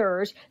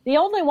 characters, the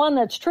only one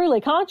that's truly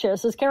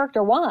conscious is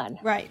character 1.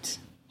 Right.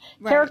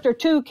 Character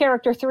 2,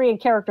 character 3, and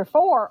character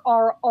 4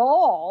 are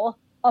all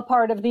a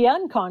part of the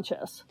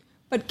unconscious.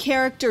 But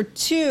character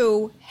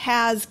 2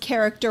 has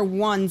character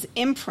 1's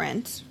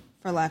imprint,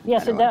 for lack of a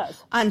better word,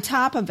 does. on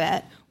top of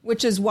it,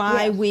 which is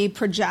why we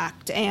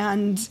project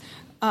and,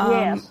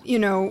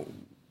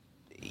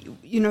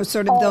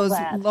 sort of those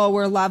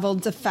lower level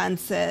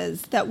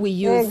defenses that we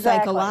use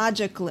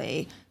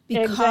psychologically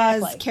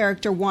because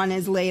character 1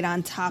 is laid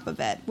on top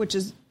of it, which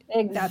is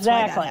that's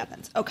why that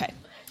happens. Okay.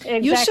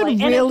 Exactly.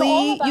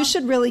 You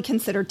should really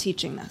consider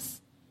teaching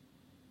this.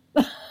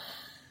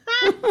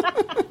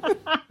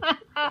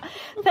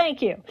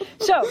 Thank you.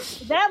 So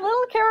that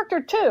little character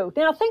 2,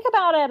 now think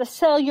about at a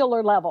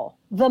cellular level,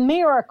 the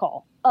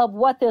miracle of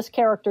what this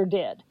character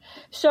did.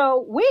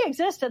 So we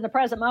exist in the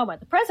present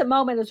moment. The present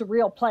moment is a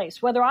real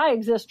place, whether I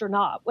exist or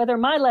not, whether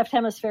my left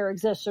hemisphere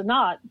exists or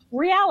not.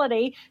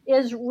 Reality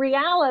is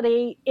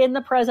reality in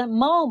the present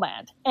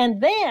moment.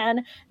 And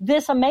then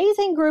this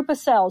amazing group of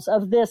cells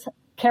of this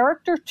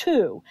character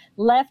 2,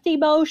 left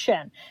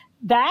emotion,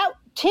 that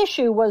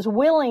tissue was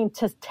willing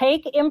to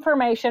take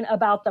information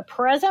about the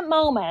present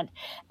moment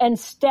and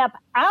step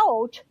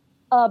out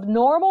of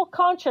normal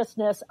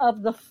consciousness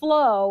of the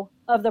flow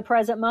of the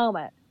present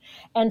moment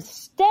and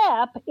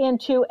step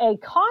into a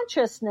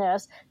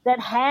consciousness that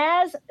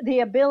has the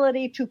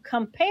ability to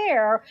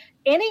compare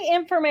any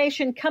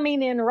information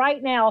coming in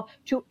right now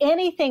to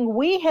anything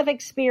we have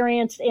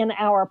experienced in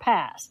our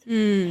past.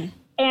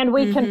 And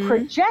we can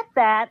project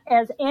that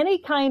as any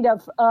kind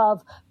of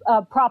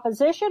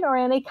proposition or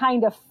any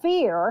kind of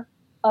fear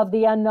of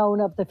the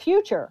unknown of the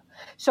future.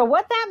 So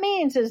what that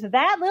means is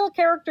that little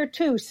character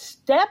 2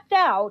 stepped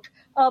out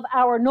of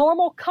our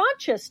normal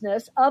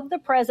consciousness of the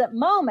present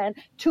moment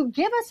to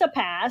give us a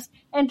past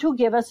and to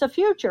give us a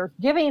future,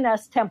 giving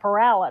us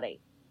temporality.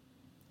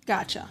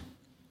 Gotcha.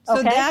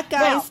 So that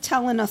guy's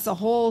telling us a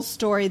whole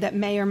story that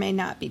may or may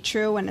not be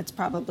true, and it's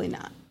probably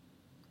not.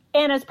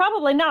 And it's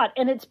probably not.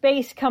 And it's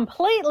based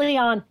completely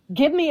on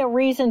give me a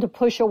reason to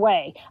push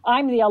away.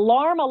 I'm the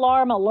alarm,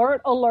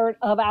 alert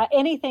of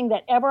anything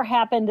that ever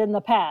happened in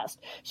the past.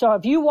 So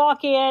if you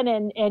walk in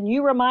and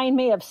you remind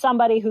me of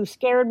somebody who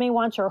scared me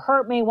once or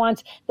hurt me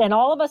once, then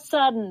all of a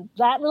sudden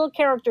that little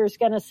character is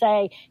going to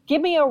say,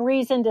 give me a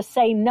reason to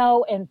say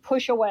no and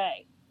push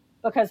away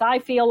because I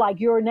feel like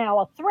you're now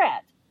a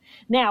threat.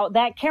 Now,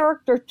 that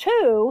character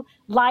 2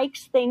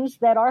 likes things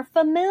that are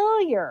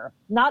familiar,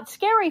 not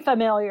scary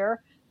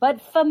familiar, but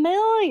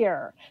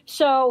familiar.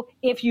 So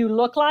if you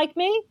look like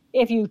me,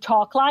 if you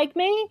talk like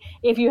me,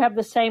 if you have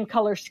the same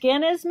color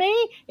skin as me,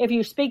 if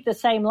you speak the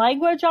same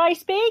language I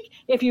speak,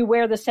 if you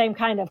wear the same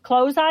kind of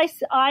clothes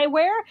I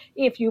wear,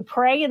 if you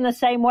pray in the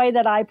same way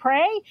that I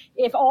pray,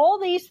 if all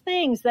these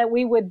things that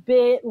we would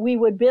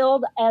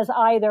build as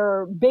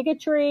either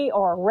bigotry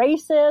or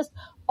racist,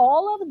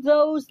 all of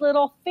those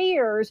little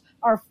fears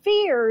are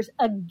fears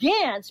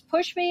against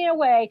push me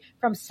away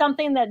from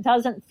something that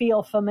doesn't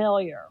feel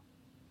familiar.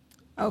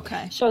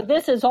 Okay. So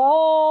this is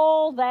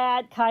all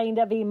that kind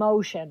of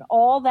emotion,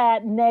 all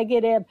that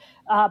negative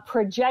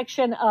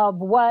projection of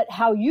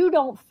how you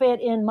don't fit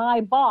in my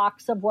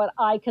box of what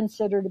I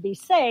consider to be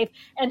safe.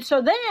 And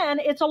so then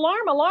it's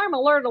alarm,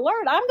 alert.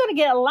 I'm going to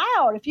get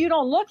loud. If you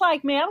don't look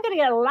like me, I'm going to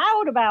get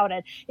loud about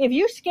it. If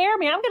you scare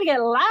me, I'm going to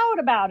get loud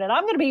about it.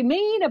 I'm going to be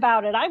mean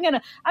about it. I'm going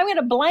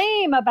to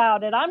blame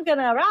about it. I'm going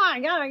to,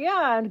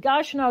 and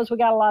gosh knows we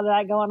got a lot of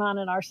that going on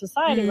in our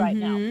society right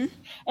now.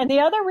 And the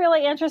other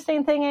really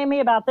interesting thing, Amy,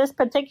 about this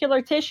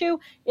particular tissue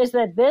is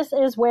that this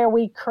is where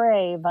we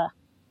crave.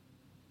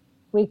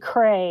 We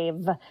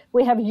crave.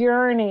 We have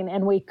yearning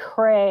and we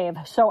crave.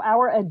 So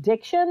our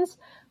addictions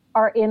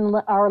are in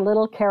our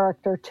little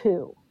character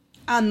 2.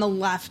 On the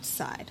left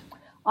side.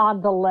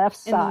 On the left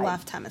side. In the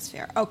left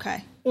hemisphere.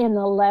 Okay. In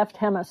the left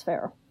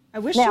hemisphere. I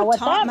wish you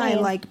taught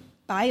my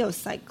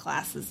biopsych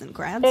classes in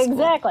grad school.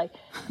 Exactly.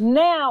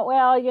 Now,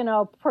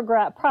 well,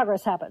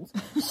 progress happens.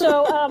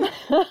 So,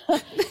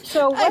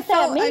 so what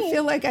that means? I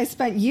feel like I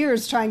spent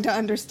years trying to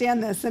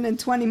understand this, and in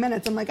 20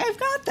 minutes, I'm like, I've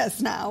got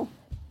this now.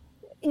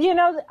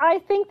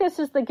 I think this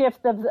is the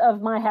gift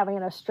of my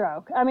having a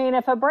stroke. I mean,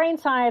 if a brain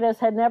scientist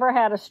had never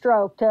had a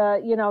stroke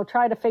to,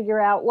 try to figure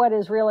out what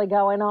is really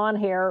going on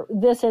here,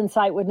 this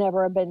insight would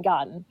never have been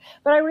gotten.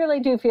 But I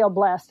really do feel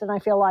blessed. And I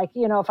feel like,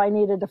 if I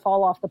needed to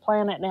fall off the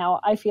planet now,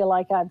 I feel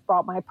like I've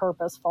brought my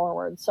purpose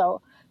forward.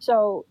 So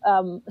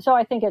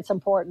I think it's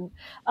important.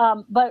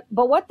 But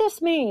what this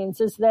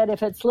means is that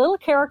if it's little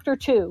character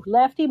 2,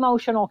 left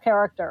emotional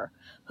character,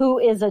 who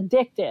is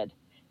addicted,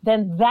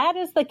 then that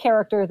is the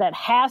character that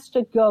has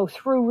to go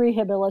through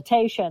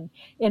rehabilitation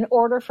in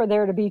order for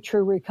there to be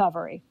true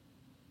recovery.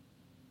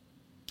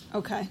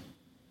 Okay.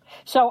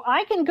 So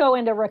I can go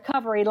into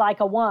recovery like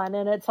a 1,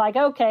 and it's like,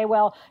 okay,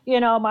 well,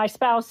 my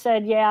spouse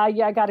said, yeah,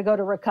 I got to go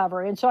to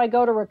recovery. And so I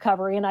go to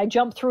recovery and I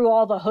jump through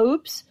all the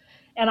hoops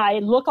and I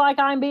look like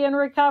I'm being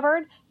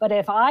recovered. But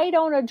if I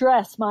don't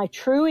address my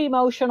true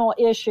emotional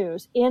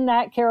issues in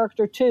that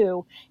character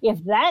 2,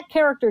 if that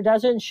character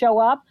doesn't show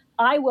up,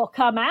 I will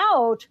come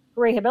out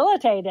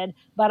rehabilitated,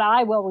 but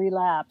I will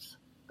relapse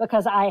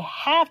because I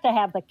have to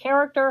have the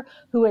character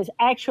who is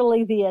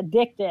actually the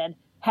addicted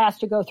has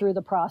to go through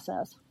the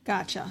process.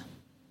 Gotcha.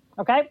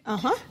 Okay?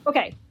 Uh-huh.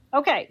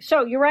 Okay.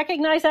 So you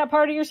recognize that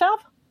part of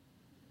yourself?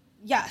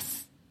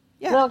 Yes.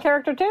 Yeah. Little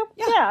character 2?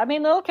 Yeah. I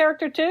mean, little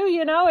character 2,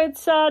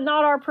 it's not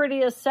our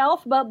prettiest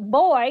self, but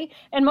boy,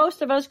 and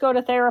most of us go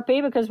to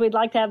therapy because we'd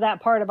like to have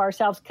that part of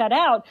ourselves cut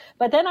out.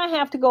 But then I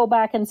have to go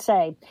back and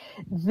say,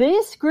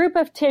 this group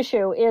of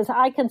tissue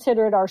I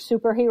consider it our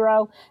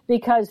superhero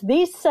because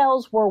these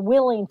cells were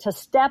willing to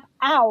step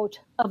out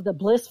of the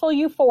blissful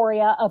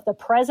euphoria of the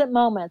present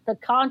moment, the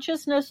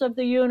consciousness of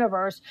the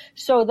universe,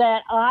 so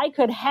that I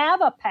could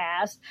have a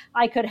past,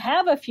 I could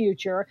have a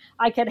future,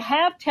 I could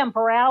have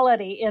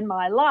temporality in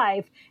my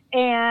life,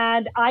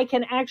 and I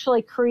can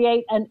actually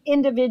create an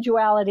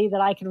individuality that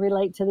I can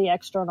relate to the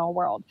external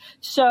world.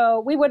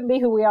 So we wouldn't be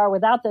who we are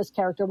without this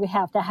character. We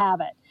have to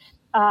have it.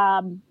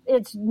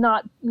 It's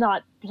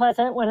not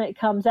pleasant when it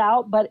comes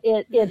out, but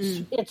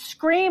it's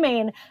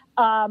screaming,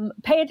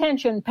 pay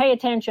attention, pay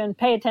attention,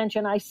 pay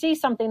attention. I see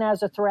something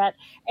as a threat,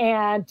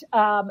 and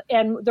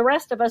the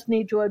rest of us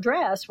need to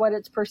address what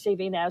it's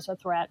perceiving as a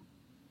threat.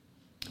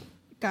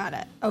 Got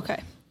it.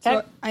 Okay.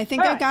 So I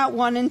think I got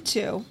 1 and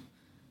 2.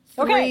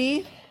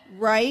 3,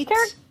 right.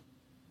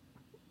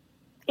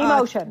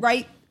 Emotion.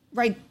 Right.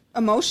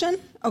 Emotion?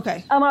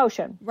 Okay.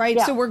 Emotion. Right.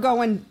 Yeah. So we're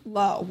going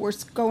low. We're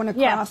going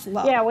across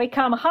low. Yeah, we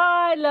come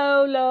high,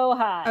 low, low,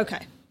 high.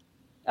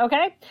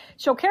 Okay.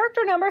 So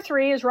character number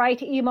 3 is right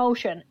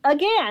emotion.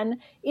 Again,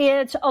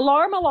 it's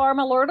alarm, alarm,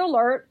 alert,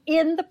 alert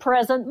in the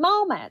present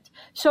moment.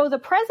 So the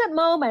present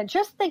moment,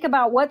 just think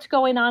about what's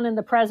going on in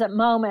the present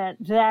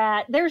moment,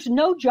 that there's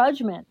no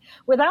judgment.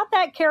 Without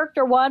that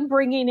character 1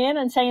 bringing in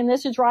and saying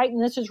this is right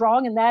and this is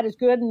wrong and that is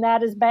good and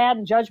that is bad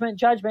and judgment,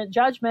 judgment,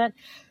 judgment,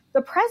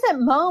 the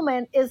present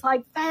moment is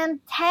like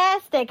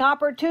fantastic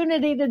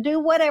opportunity to do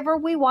whatever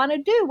we want to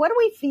do. What do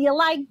we feel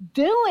like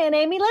doing,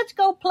 Amy? Let's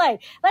go play.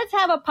 Let's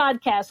have a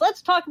podcast.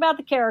 Let's talk about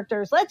the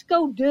characters. Let's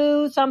go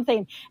do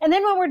something. And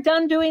then when we're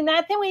done doing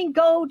that, then we can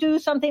go do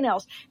something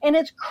else. And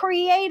it's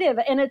creative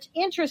and it's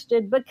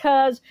interested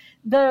because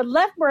the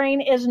left brain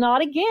is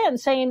not, again,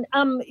 saying,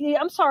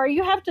 I'm sorry,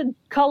 you have to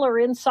color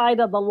inside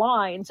of the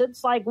lines.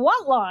 It's like,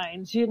 what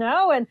lines,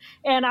 And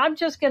I'm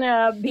just going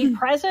to be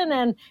present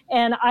and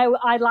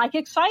I like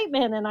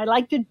excitement and I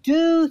like to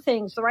do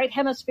things. The right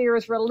hemisphere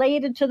is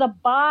related to the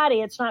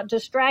body. It's not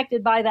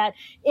distracted by that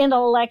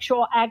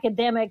intellectual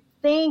academic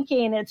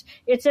thinking.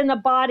 It's in the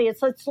body.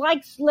 It's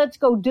like, let's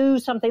go do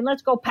something.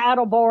 Let's go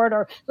paddleboard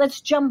or let's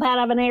jump out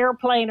of an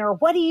airplane or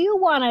what do you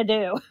want to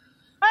do?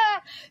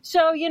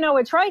 So,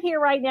 it's right here,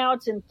 right now.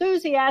 It's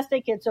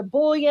enthusiastic. It's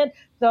ebullient.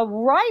 The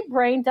right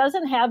brain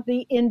doesn't have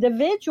the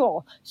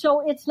individual.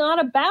 So it's not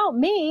about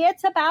me.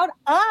 It's about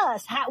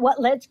us.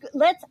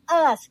 Let's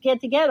us get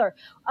together.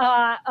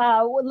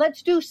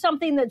 Let's do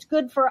something that's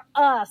good for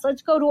us.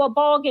 Let's go to a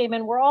ball game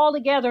and we're all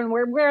together and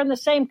we're wearing the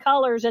same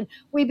colors and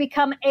we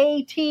become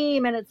a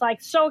team. And it's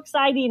like so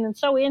exciting and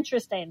so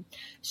interesting.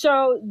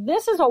 So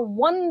this is a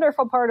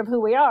wonderful part of who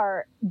we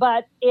are,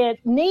 but it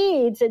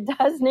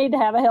does need to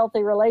have a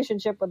healthy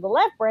relationship with the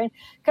left brain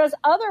because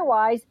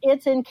otherwise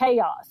it's in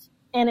chaos.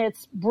 And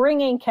it's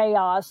bringing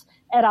chaos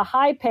at a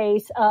high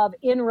pace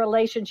in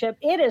relationship.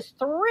 It is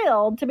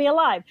thrilled to be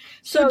alive.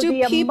 So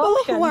do people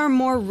who are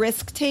more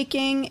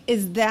risk-taking,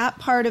 is that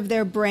part of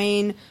their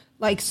brain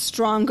like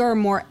stronger,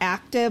 more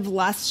active,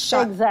 less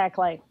shut?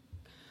 Exactly.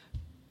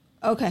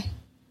 Okay.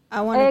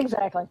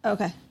 Exactly.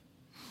 Okay.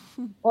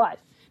 What?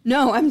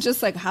 No, I'm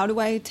just like, how do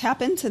I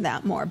tap into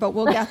that more? But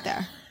we'll get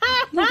there.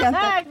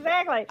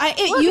 Exactly.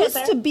 It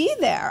used to be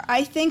there.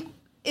 I think,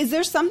 is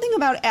there something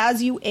about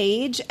as you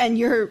age and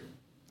your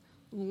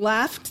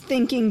left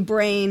thinking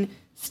brain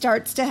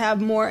starts to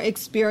have more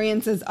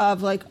experiences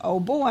of like, oh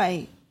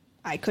boy,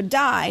 I could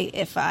die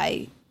if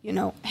I,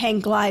 hang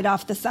glide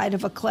off the side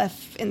of a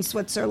cliff in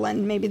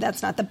Switzerland. Maybe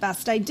that's not the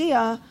best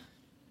idea.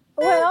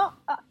 Well,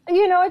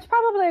 it's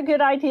probably a good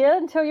idea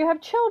until you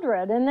have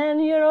children. And then,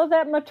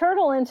 that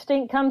maternal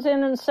instinct comes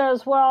in and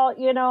says, well,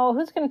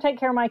 who's going to take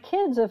care of my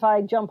kids if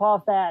I jump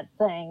off that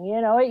thing?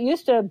 It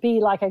used to be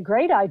like a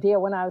great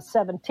idea when I was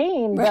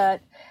 17,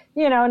 but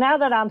now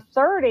that I'm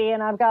 30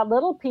 and I've got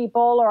little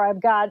people or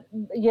I've got,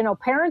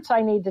 parents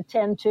I need to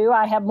tend to,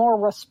 I have more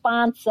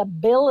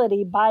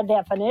responsibility by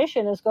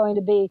definition is going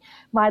to be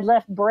my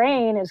left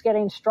brain is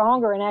getting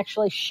stronger and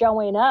actually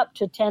showing up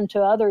to tend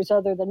to others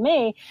other than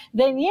me,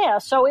 then yeah.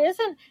 So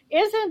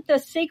isn't the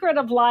secret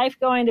of life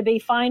going to be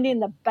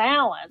finding the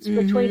balance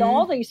between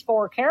all these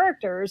 4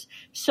 characters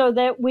so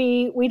that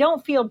we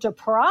don't feel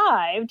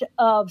deprived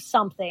of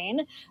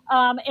something,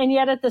 and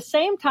yet at the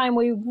same time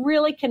we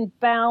really can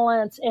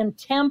balance and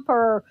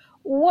temper,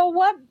 well,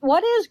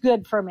 what is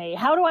good for me?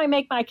 How do I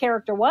make my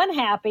character 1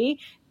 happy,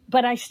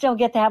 but I still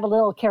get to have a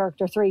little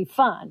character 3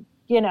 fun?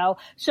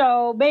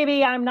 So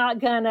maybe I'm not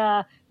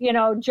gonna,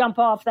 jump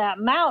off that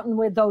mountain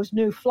with those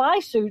new fly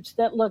suits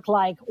that look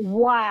like,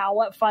 wow,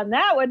 what fun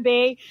that would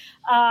be.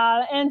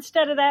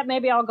 Instead of that,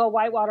 maybe I'll go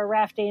whitewater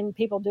rafting.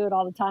 People do it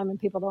all the time and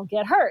people don't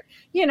get hurt,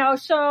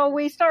 so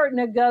we start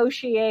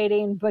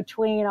negotiating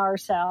between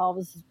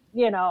ourselves,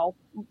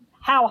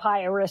 how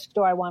high a risk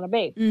do I want to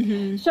be?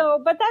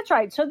 Mm-hmm. But that's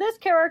right. So this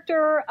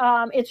character,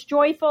 it's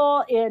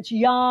joyful, it's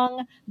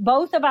young.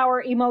 Both of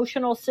our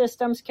emotional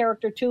systems,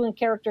 character 2 and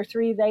character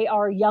 3, they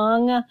are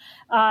young.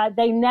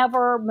 They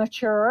never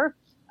mature.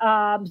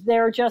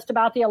 They're just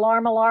about the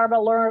alarm,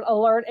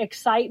 alert,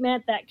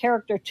 excitement. That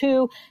character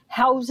 2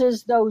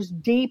 houses those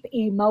deep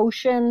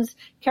emotions.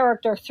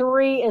 Character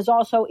 3 is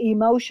also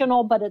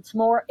emotional, but it's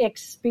more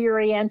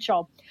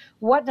experiential.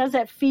 What does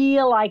it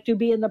feel like to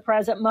be in the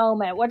present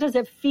moment? What does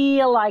it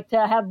feel like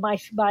to have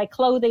my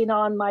clothing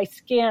on my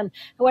skin?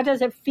 What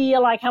does it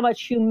feel like? How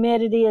much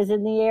humidity is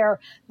in the air?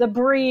 The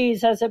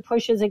breeze as it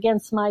pushes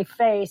against my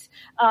face.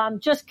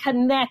 Just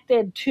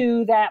connected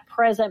to that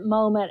present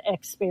moment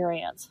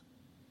experience.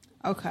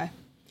 Okay.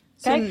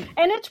 And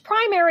its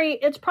primary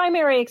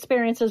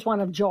experience is one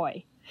of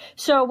joy.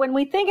 So when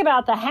we think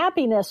about the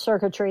happiness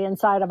circuitry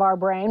inside of our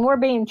brain, we're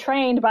being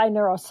trained by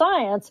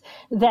neuroscience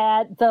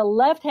that the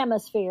left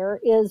hemisphere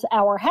is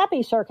our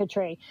happy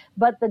circuitry.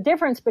 But the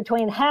difference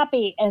between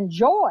happy and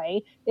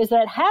joy is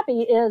that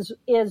happy is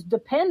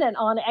dependent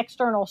on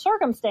external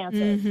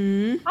circumstances.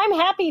 Mm-hmm. I'm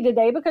happy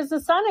today because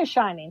the sun is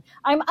shining.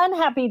 I'm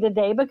unhappy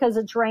today because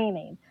it's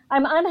raining.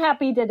 I'm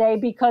unhappy today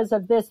because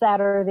of this, that,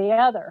 or the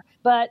other.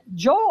 But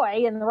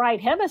joy in the right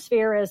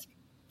hemisphere is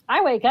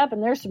I wake up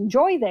and there's some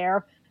joy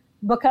there.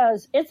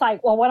 Because it's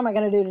like, well, what am I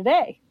going to do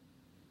today?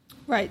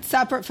 Right.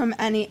 Separate from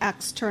any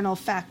external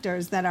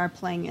factors that are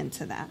playing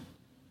into that.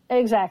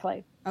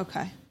 Exactly.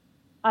 Okay.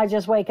 I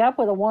just wake up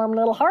with a warm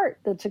little heart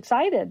that's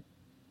excited.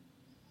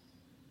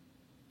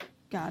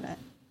 Got it.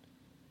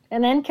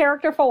 And then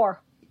character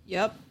 4.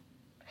 Yep.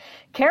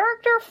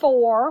 Character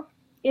 4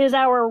 is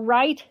our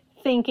right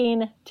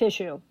thinking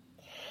tissue.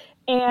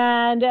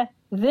 And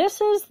this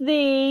is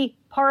the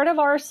part of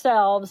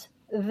ourselves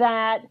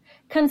that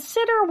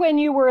consider when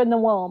you were in the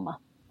womb.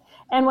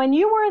 And when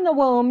you were in the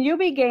womb, you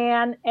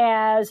began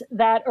as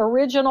that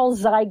original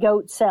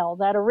zygote cell,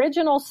 that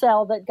original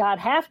cell that got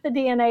half the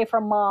DNA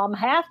from mom,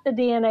 half the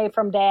DNA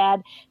from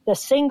dad, the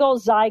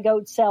single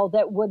zygote cell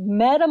that would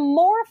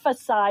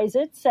metamorphosize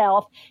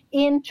itself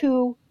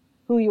into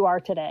who you are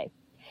today.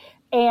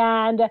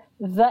 And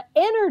the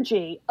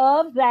energy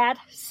of that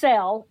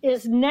cell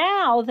is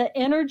now the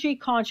energy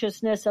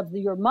consciousness of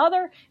your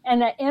mother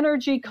and the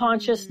energy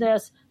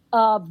consciousness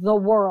of the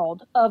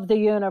world, of the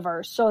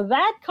universe. So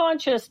that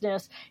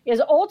consciousness is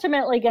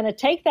ultimately going to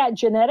take that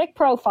genetic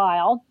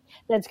profile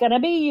that's going to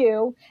be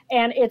you,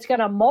 and it's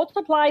going to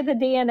multiply the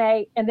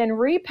DNA and then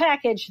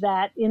repackage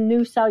that in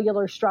new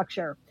cellular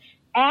structure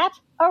at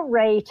a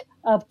rate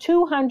of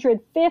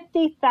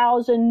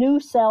 250,000 new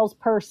cells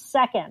per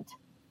second,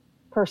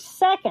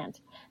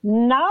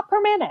 not per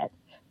minute.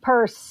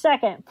 Per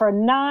second for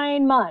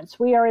 9 months.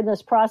 We are in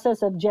this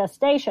process of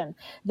gestation.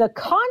 The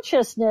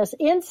consciousness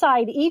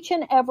inside each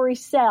and every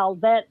cell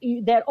that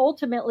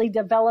ultimately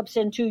develops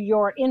into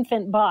your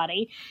infant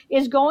body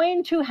is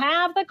going to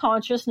have the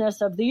consciousness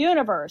of the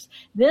universe.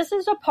 This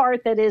is a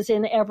part that is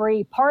in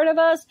every part of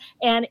us,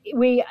 and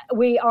we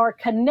are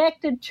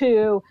connected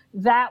to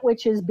that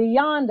which is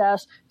beyond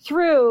us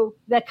through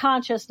the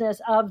consciousness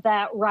of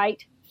that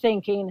right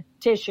thinking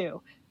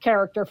tissue.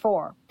 Character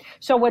 4.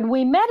 So when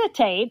we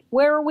meditate,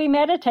 where are we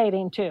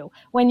meditating to?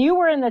 When you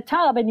were in the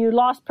tub and you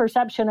lost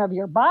perception of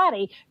your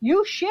body,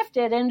 you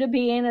shifted into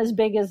being as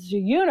big as the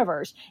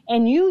universe,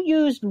 and you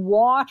used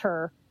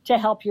water to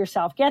help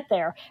yourself get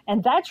there.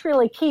 And that's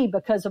really key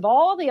because of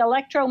all the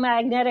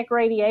electromagnetic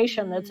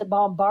radiation that's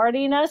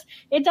bombarding us.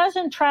 It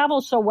doesn't travel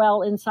so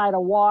well inside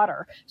of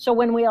water. So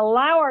when we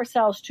allow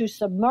ourselves to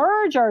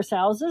submerge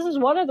ourselves, this is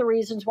one of the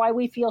reasons why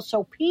we feel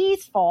so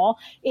peaceful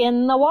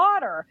in the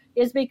water,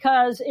 is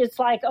because it's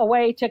like a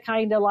way to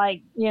kind of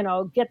like,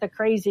 get the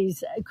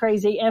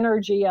crazy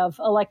energy of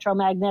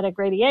electromagnetic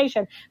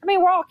radiation. I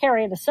mean, we're all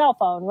carrying a cell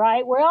phone,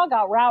 right? We all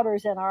got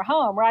routers in our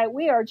home, right?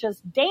 We are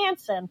just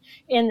dancing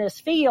in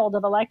this field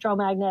of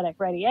electromagnetic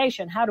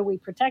radiation. How do we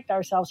protect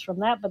ourselves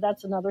from that? But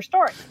that's another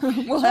story.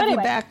 We'll have you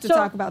back to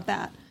talk about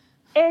that.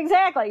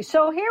 Exactly.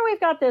 So here we've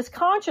got this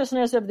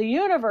consciousness of the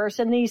universe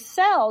and these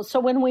cells. So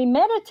when we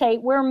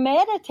meditate, we're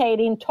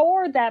meditating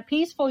toward that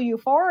peaceful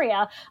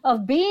euphoria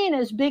of being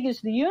as big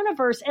as the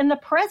universe. In the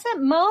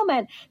present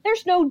moment,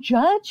 there's no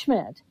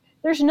judgment.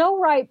 There's no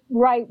right,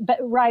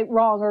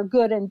 wrong, or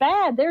good and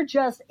bad. There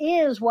just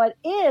is what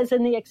is,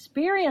 and the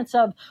experience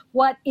of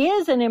what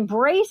is and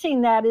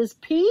embracing that is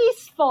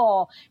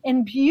peaceful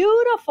and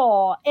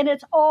beautiful, and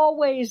it's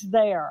always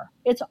there.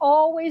 It's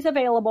always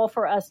available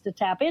for us to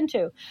tap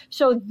into.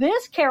 So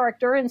this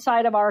character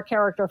inside of our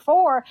character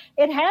 4,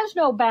 it has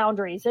no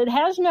boundaries. It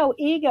has no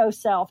ego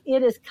self.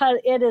 It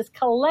is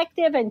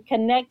collective and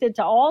connected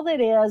to all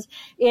that is.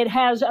 It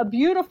has a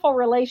beautiful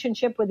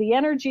relationship with the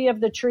energy of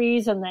the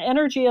trees and the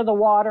energy of the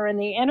water and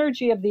the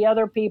energy of the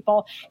other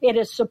people. It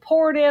is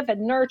supportive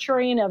and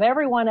nurturing of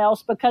everyone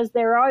else because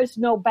there is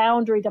no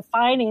boundary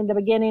defining the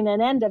beginning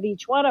and end of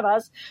each one of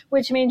us,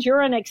 which means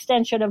you're an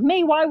extension of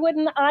me. Why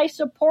wouldn't I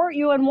support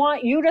you and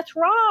want you to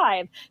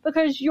thrive?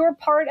 Because you're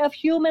part of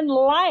human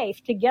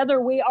life.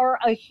 Together we are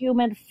a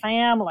human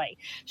family.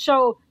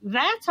 So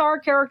that's our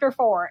character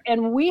 4.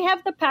 And we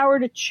have the power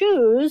to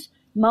choose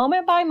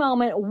moment by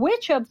moment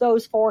which of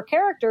those 4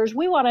 characters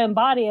we want to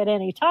embody at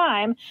any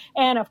time.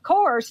 And of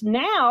course,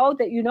 now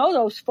that you know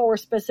those 4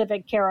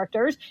 specific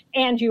characters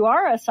and you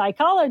are a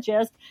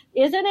psychologist,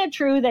 isn't it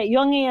true that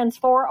Jungian's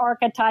 4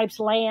 archetypes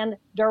land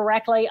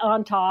directly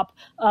on top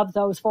of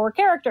those 4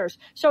 characters?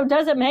 So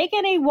does it make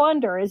any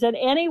wonder, is it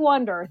any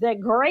wonder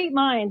that great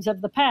minds of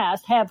the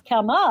past have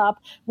come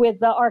up with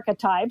the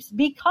archetypes?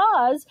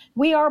 Because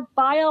we are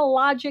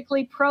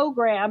biologically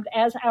programmed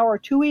as our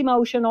 2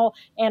 emotional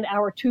and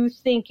our 2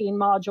 thinking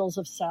modules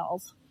of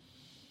cells.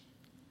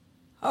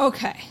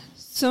 Okay,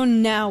 so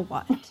now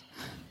what?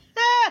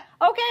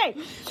 Okay,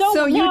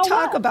 so you now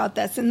talk what? about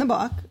this in the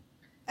book.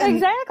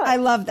 Exactly. I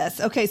love this.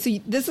 Okay, so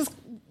this is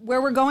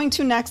where we're going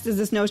to next, is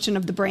this notion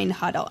of the brain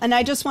huddle. And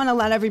I just want to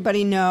let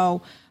everybody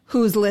know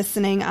who's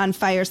listening on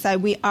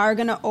Fireside, we are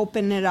going to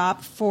open it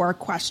up for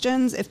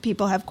questions if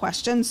people have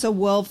questions. So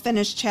we'll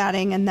finish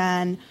chatting and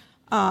then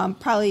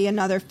probably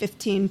another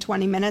 15,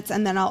 20 minutes,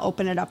 and then I'll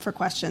open it up for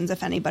questions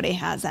if anybody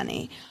has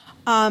any.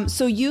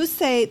 So you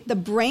say the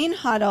brain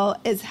huddle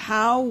is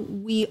how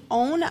we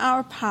own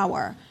our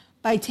power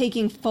by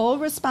taking full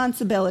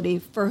responsibility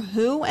for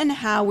who and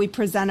how we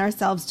present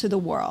ourselves to the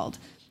world,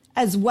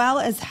 as well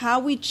as how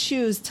we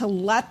choose to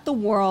let the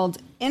world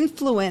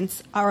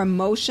influence our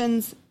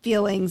emotions,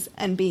 feelings,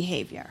 and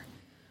behavior.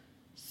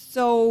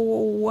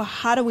 So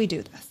how do we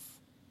do this?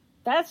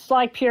 That's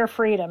like pure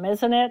freedom,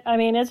 isn't it? I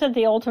mean, isn't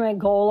the ultimate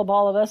goal of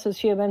all of us as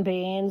human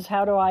beings?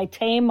 How do I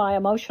tame my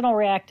emotional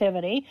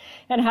reactivity?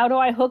 And how do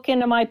I hook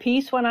into my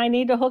peace when I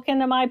need to hook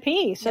into my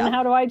peace? Yep. And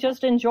how do I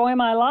just enjoy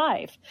my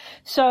life?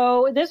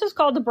 So this is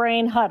called the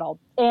brain huddle.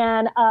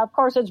 And of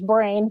course, it's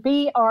brain,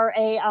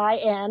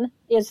 BRAIN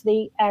is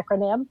the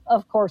acronym.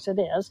 Of course it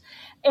is.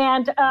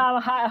 And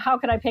how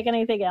could I pick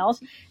anything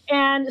else?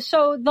 And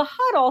so the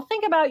huddle,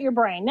 think about your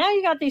brain. Now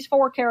you got these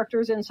 4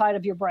 characters inside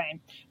of your brain.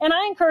 And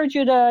I encourage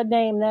you to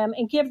name them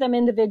and give them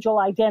individual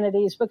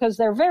identities because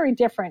they're very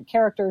different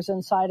characters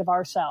inside of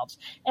ourselves.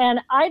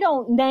 And I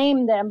don't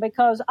name them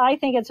because I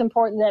think it's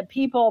important that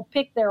people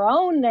pick their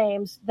own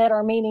names that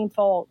are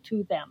meaningful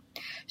to them.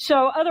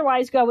 So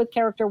otherwise, go with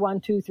character 1,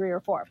 2, 3, or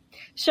 4.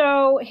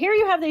 So here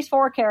you have these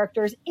 4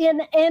 characters.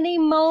 In any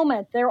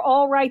moment, they're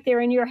all right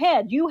there in your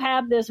head. You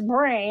have this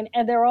brain,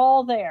 and they're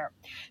all there.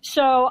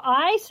 So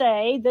I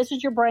say this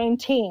is your brain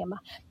team.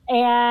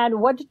 And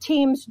what do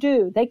teams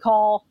do? They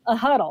call a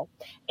huddle.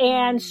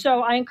 And so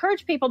I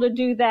encourage people to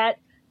do that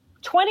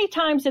 20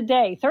 times a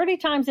day, 30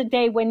 times a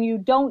day when you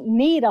don't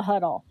need a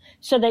huddle,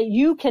 so that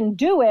you can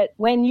do it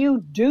when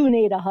you do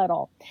need a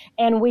huddle.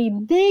 And we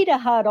need a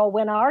huddle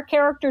when our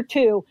character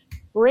 2,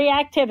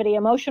 reactivity,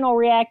 emotional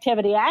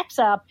reactivity, acts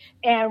up,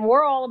 and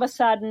we're all of a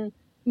sudden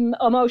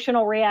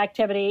emotional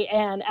reactivity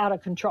and out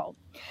of control.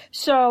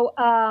 So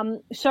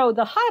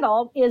the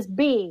huddle is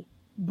B,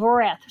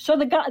 breath. So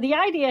the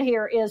idea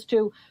here is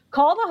to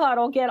call the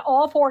huddle, get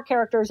all 4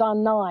 characters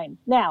on 9.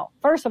 Now,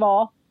 first of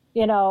all,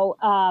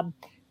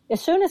 as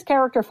soon as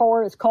character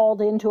 4 is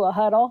called into a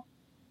huddle,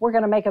 we're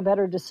going to make a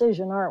better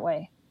decision, aren't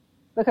we?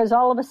 Because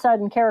all of a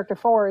sudden, character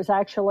 4 is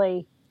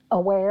actually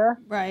aware,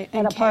 right,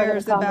 and a part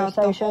of the conversation.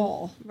 about the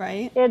whole,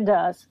 right? It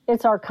does.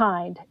 It's our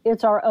kind.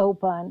 It's our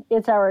open.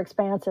 It's our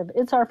expansive.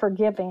 It's our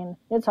forgiving.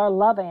 It's our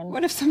loving.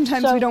 What if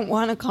sometimes we don't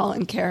want to call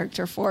in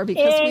character 4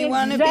 because we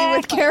want to be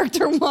with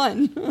character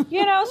 1?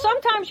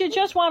 Sometimes you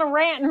just want to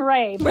rant and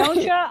rave, don't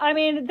you? I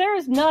mean,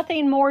 there's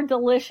nothing more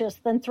delicious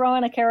than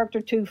throwing a character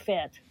 2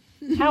 fit.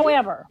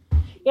 However,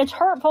 it's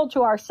hurtful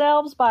to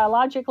ourselves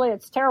biologically.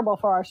 It's terrible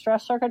for our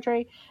stress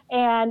circuitry.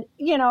 And,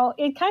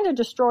 it kind of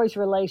destroys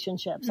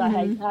relationships.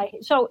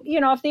 Mm-hmm. So,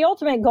 if the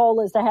ultimate goal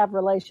is to have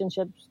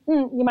relationships,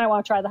 you might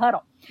want to try the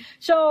huddle.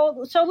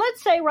 So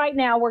let's say right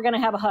now we're going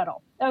to have a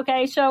huddle.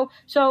 Okay. So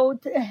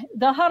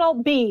the huddle,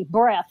 B,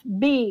 breath.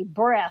 B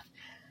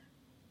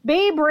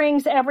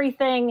brings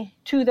everything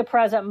to the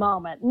present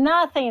moment.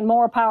 Nothing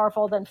more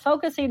powerful than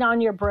focusing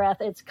on your breath.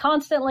 It's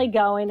constantly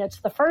going.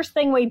 It's the first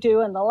thing we do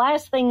and the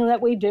last thing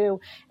that we do.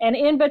 And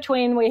in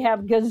between, we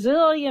have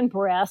gazillion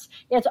breaths.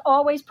 It's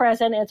always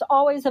present. It's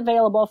always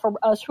available for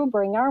us who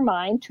bring our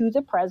mind to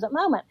the present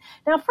moment.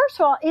 Now, first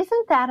of all,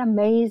 isn't that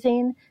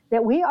amazing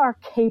that we are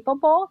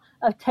capable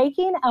of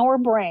taking our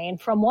brain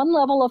from one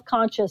level of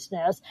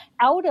consciousness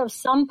out of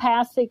some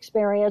past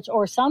experience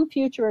or some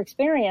future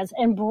experience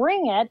and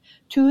bring it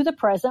to the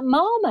present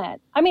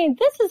moment? I mean, mean,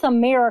 this is a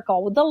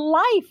miracle. The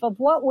life of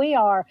what we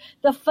are,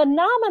 the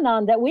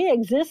phenomenon that we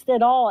exist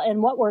at all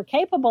and what we're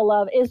capable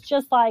of is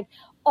just like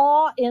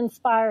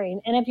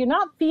awe-inspiring. And if you're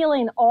not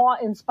feeling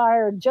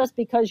awe-inspired just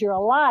because you're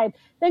alive,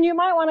 then you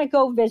might want to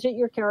go visit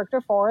your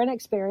character 4 and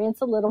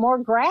experience a little more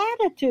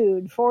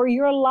gratitude for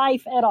your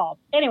life at all.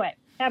 Anyway,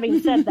 having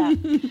said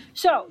that,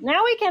 so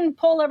now we can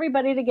pull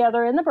everybody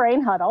together in the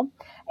brain huddle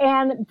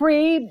and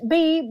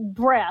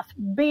breath,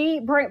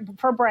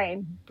 for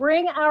brain.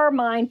 Bring our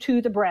mind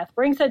to the breath,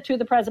 brings it to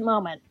the present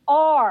moment.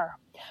 R,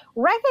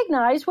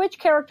 recognize which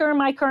character am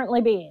I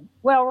currently being.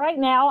 Well, right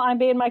now I'm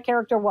being my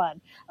character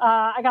 1.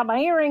 I got my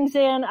earrings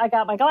in. I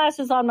got my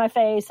glasses on my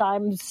face.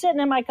 I'm sitting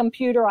in my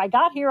computer. I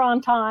got here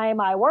on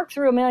time. I worked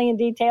through a million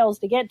details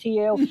to get to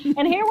you.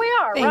 And here we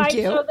are, Thank right?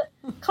 you. So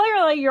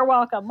clearly you're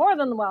welcome, more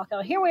than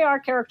welcome. Here we are,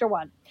 character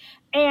 1.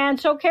 And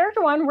so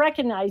character 1,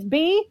 recognize.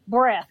 B,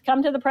 breath,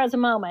 come to the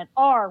present moment.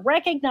 R,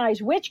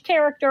 recognize which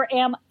character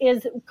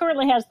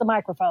currently has the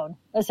microphone,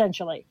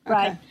 essentially,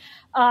 right? Okay.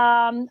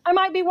 I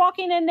might be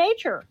walking in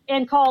nature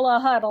and call a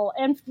huddle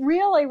and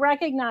really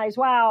recognize,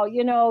 wow,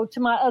 to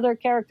my other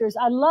characters,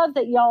 I love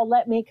that y'all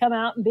let me come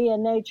out and be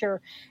in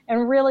nature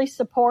and really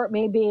support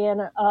me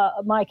being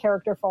my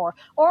character 4.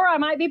 Or I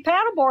might be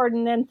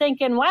paddleboarding and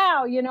thinking,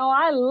 wow,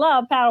 I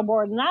love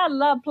paddleboarding. I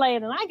love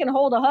playing, and I can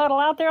hold a huddle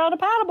out there on a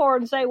paddleboard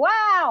and say,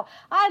 wow,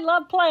 I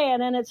love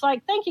playing. And it's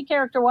like, thank you,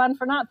 character 1,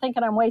 for not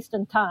thinking I'm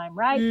wasting time,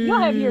 right? You'll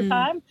have your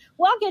time.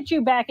 Well, I'll get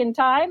you back in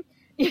time.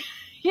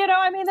 They're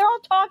all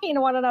talking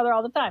to one another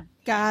all the time.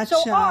 Gotcha.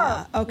 So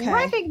R, okay.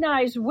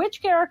 Recognize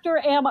which character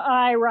am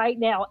I right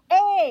now.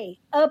 A,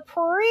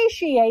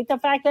 appreciate the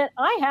fact that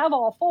I have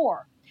all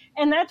 4.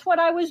 And that's what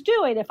I was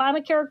doing. If I'm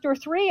a character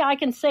 3, I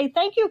can say,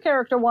 thank you,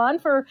 character 1,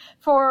 for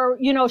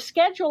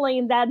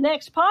scheduling that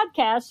next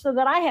podcast so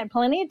that I had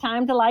plenty of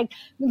time to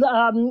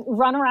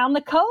run around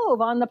the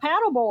cove on the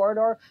paddleboard.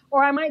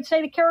 Or I might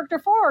say to character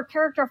 4,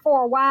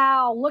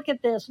 wow, look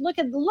at this, look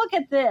at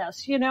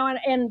this,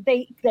 and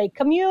they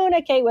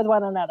communicate with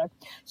one another.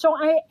 So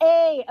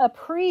I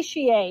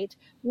appreciate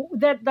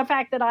the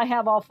fact that I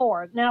have all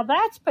 4. Now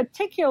that's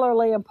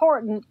particularly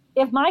important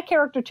if my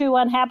character 2,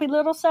 unhappy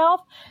little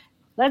self,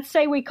 let's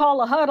say we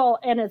call a huddle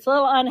and it's a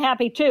little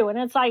unhappy too. And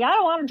it's like, I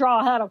don't want to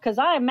draw a huddle because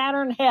I am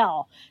madder than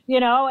hell,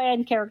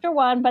 and character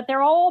 1, but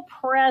they're all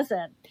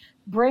present.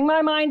 Bring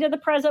my mind to the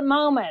present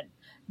moment.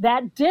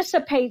 That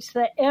dissipates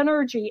the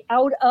energy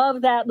out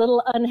of that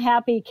little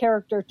unhappy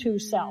character 2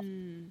 self.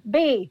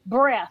 B,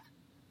 breath.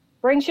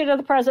 Brings you to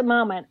the present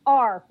moment.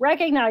 R,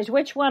 recognize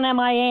which one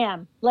I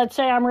am. Let's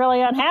say I'm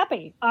really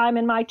unhappy. I'm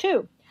in my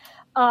 2.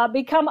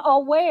 Become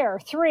aware.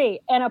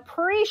 3, and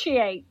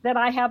appreciate that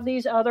I have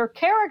these other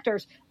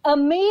characters.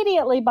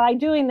 Immediately by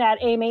doing that,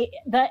 Amy,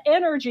 the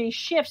energy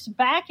shifts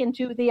back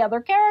into the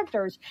other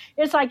characters.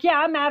 It's like, yeah,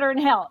 I'm madder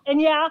than hell.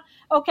 And yeah,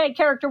 okay,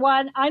 character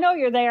 1, I know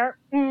you're there.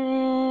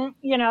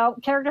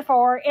 Character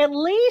 4, at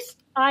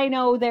least I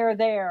know they're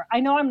there. I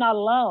know I'm not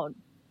alone.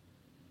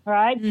 All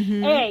right?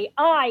 Mm-hmm. A,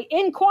 I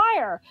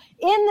inquire.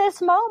 In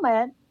this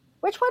moment,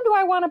 which one do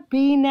I want to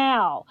be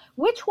now?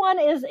 Which one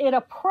is it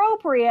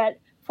appropriate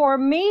for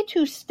me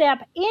to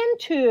step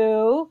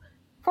into,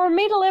 for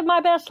me to live my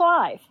best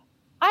life?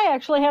 I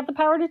actually have the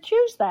power to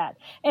choose that.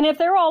 And if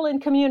they're all in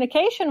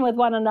communication with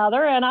one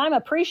another and I'm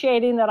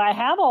appreciating that I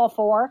have all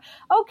 4,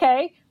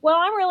 okay, well,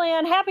 I'm really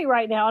unhappy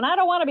right now and I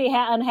don't want to be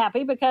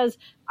unhappy because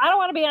I don't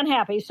want to be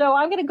unhappy. So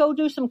I'm going to go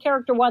do some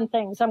character 1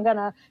 things. I'm going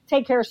to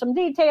take care of some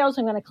details.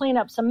 I'm going to clean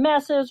up some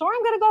messes, or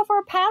I'm going to go for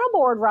a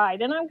paddleboard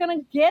ride and I'm going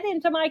to get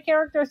into my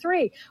character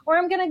 3, or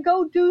I'm going to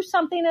go do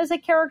something as a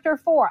character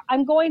 4.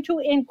 I'm going to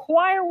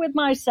inquire with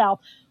myself,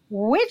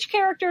 which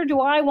character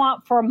do I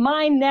want for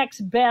my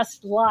next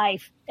best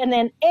life? And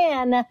then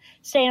N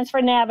stands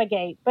for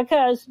navigate,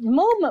 because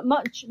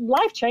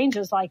life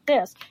changes like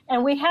this,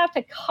 and we have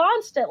to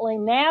constantly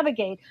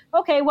navigate.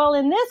 Okay, well,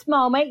 in this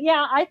moment,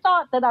 yeah, I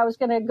thought that I was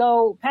going to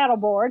go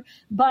paddleboard,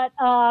 but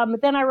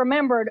then I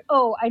remembered,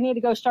 I need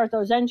to go start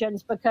those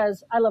engines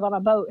because I live on a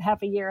boat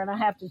half a year, and I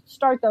have to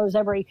start those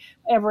every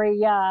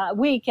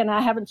week, and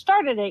I haven't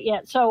started it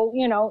yet. So,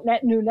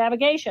 new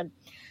navigation.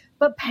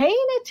 But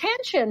paying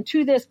attention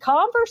to this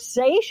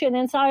conversation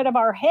inside of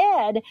our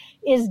head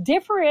is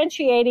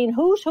differentiating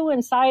who's who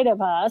inside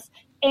of us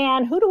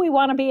and who do we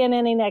want to be in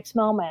any next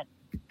moment.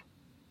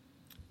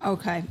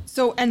 Okay.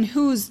 So, and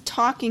who's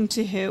talking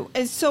to who?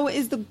 Is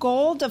the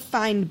goal to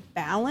find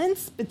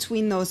balance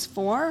between those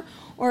 4?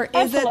 Or is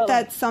Absolutely. It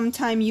that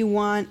sometime you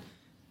want,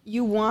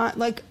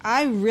 like,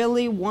 I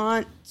really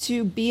want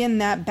to be in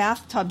that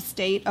bathtub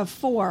state of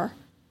 4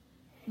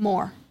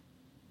 more?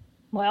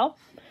 Well,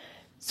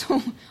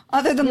 so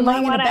other than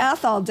laying in a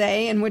bath all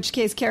day, in which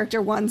case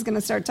character 1's going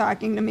to start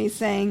talking to me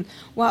saying,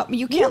 well,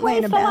 you can't lay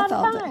in a bath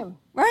all day.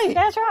 Right.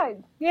 That's right.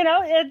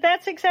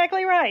 That's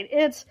exactly right.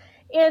 It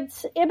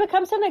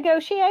becomes a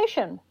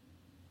negotiation,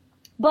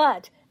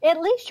 but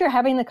at least you're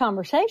having the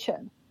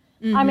conversation.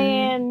 Mm-hmm. I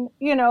mean,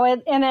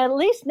 and at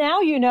least now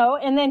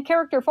and then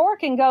character 4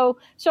 can go.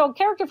 So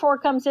character 4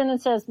 comes in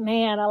and says,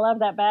 man, I love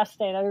that bath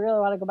state. I really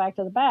want to go back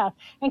to the bath.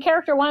 And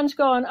character 1's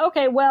going,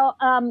 okay, well,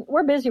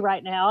 we're busy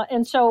right now.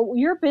 And so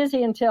you're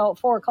busy until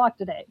 4:00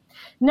 today.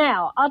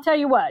 Now, I'll tell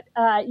you what,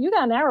 you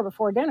got an hour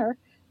before dinner.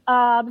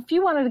 If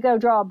you wanted to go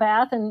draw a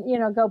bath and,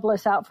 go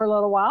bliss out for a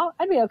little while,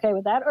 I'd be okay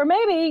with that. Or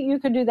maybe you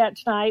could do that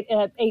tonight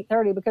at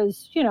 8:30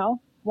 because,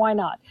 why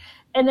not?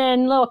 And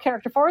then little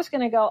character 4 is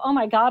going to go, oh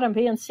my God, I'm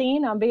being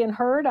seen, I'm being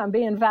heard, I'm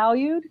being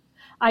valued.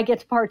 I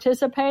get to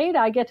participate.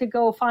 I get to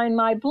go find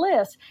my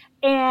bliss.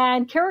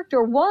 And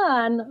character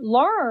 1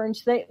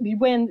 learns that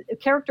when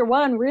character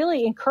 1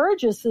 really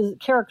encourages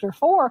character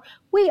 4,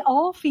 we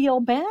all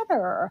feel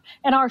better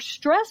and our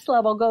stress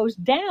level goes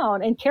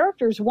down. And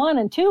characters 1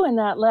 and 2 in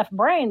that left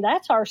brain,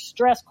 that's our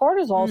stress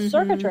cortisol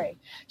circuitry.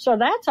 So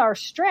that's our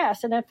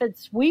stress. And if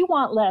we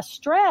want less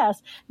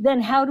stress,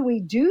 then how do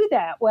we do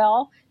that?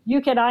 Well, you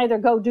can either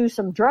go do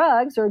some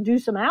drugs or do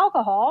some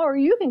alcohol, or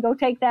you can go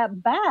take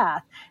that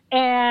bath.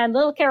 And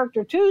little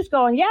character 2 is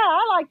going, yeah,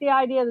 I like the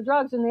idea of the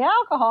drugs and the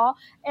alcohol.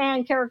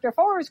 And character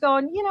 4 is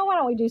going, why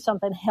don't we do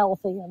something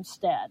healthy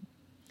instead?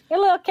 And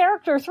little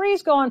character 3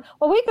 is going,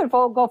 well, we could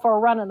go for a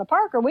run in the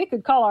park, or we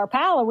could call our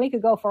pal and we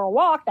could go for a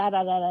walk,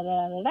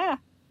 da-da-da-da-da-da-da.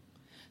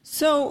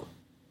 So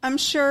I'm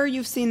sure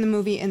you've seen the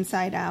movie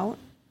Inside Out.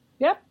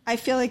 Yep. I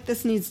feel like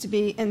this needs to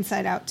be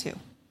Inside Out too.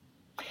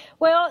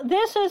 Well,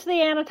 this is the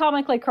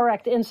anatomically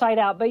correct Inside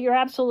Out, but you're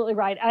absolutely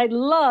right. I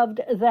loved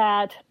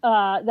that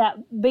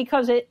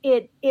because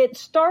it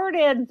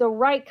started the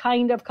right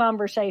kind of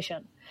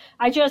conversation.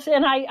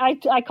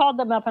 I called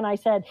them up and I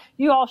said,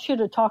 you all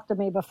should have talked to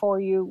me before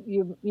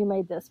you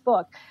made this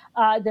book,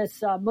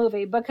 this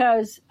movie,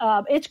 because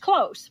it's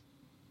close.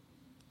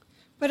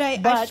 But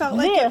I felt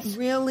like it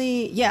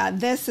really,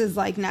 this is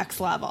like next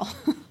level.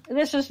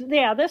 This is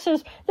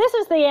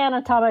the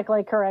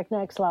anatomically correct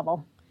next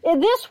level.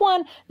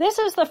 This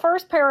is the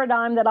first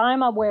paradigm that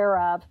I'm aware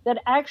of that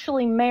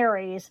actually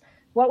marries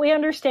what we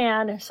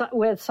understand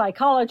with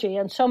psychology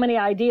and so many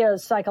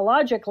ideas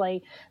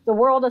psychologically, the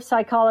world of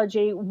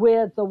psychology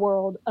with the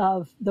world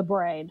of the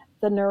brain,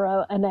 the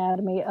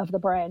neuroanatomy of the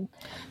brain.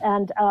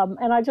 And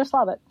I just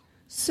love it.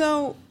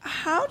 So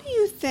how do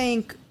you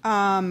think,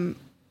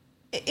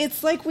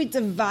 it's like we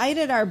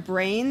divided our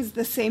brains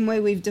the same way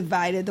we've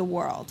divided the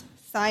world,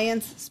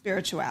 science,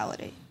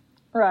 spirituality.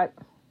 Right.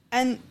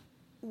 And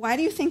why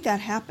do you think that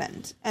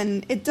happened?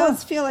 And it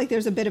does feel like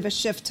there's a bit of a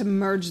shift to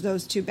merge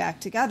those two back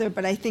together,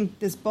 but I think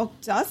this book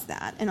does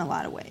that in a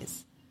lot of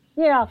ways.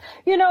 Yeah.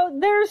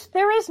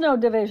 There is no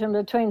division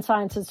between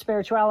science and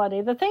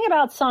spirituality. The thing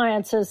about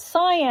science is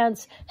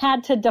science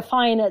had to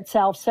define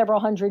itself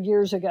several hundred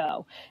years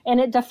ago. And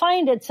it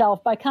defined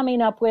itself by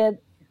coming up with,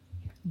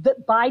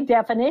 by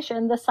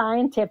definition, the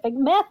scientific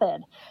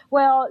method.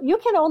 Well, you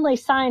can only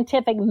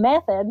scientific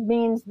method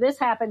means this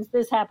happens,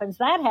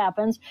 that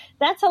happens.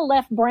 That's a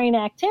left brain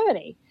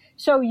activity.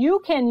 So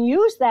you can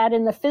use that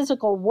in the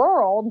physical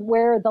world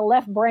where the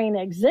left brain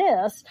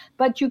exists,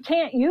 but you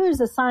can't use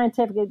the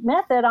scientific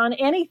method on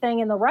anything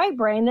in the right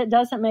brain that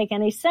doesn't make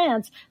any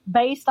sense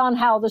based on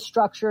how the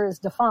structure is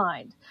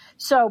defined.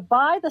 So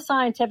by the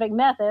scientific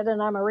method,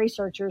 and I'm a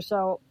researcher,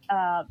 so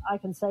I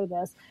can say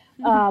this,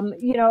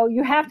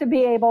 you have to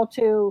be able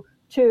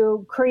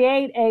to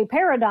create a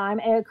paradigm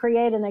and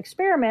create an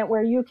experiment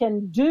where you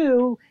can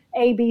do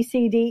A, B,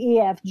 C, D, E,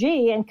 F,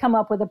 G and come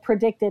up with a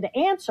predicted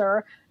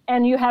answer.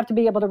 And you have to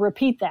be able to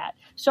repeat that.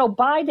 So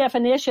by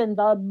definition,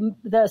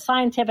 the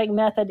scientific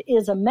method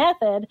is a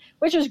method,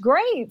 which is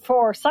great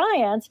for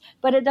science,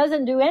 but it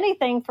doesn't do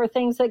anything for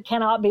things that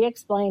cannot be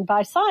explained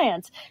by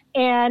science.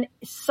 And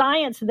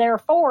science,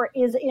 therefore,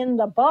 is in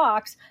the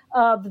box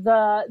of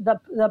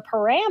the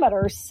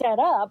parameters set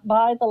up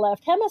by the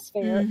left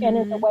hemisphere and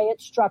in the way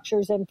it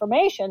structures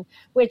information,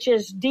 which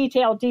is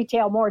detail,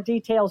 more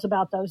details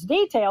about those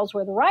details,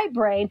 where the right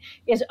brain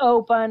is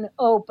open,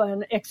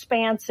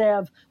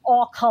 expansive,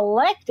 all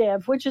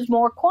collective, which is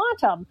more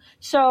quantum.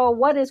 So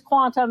what is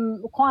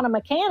quantum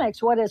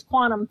mechanics? What is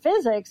quantum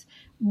physics?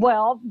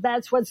 Well,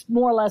 that's what's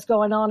more or less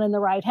going on in the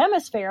right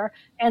hemisphere.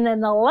 And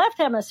then the left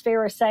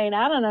hemisphere is saying,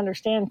 I don't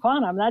understand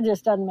quantum. That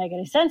just doesn't make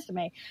any sense to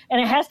me.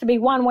 And it has to be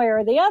one way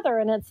or the other.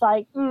 And it's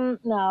like,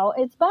 no,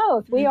 it's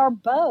both. We are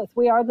both.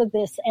 We are the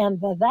this and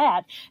the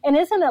that. And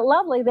isn't it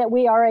lovely that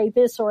we are a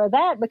this or a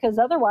that? Because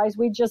otherwise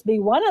we'd just be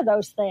one of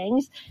those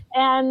things.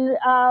 And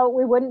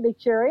we wouldn't be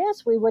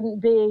curious. We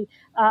wouldn't be,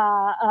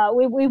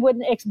 we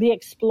wouldn't be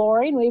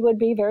exploring. We would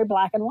be very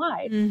black and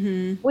white.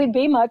 We'd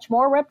be much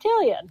more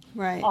reptilian.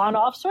 Right. On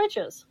off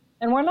switches,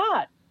 and we're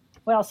not.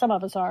 Well, some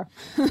of us are.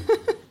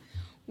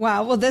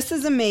 Wow. Well, this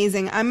is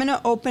amazing. I'm going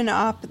to open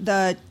up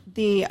the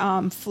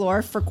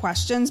floor for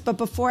questions, but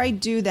before I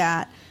do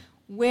that,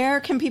 where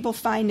can people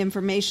find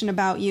information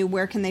about you?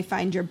 Where can they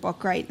find your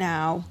book right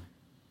now?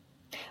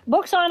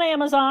 Books on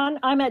Amazon.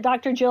 I'm at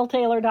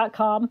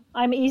drjilltaylor.com.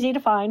 I'm easy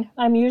to find.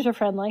 I'm user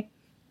friendly.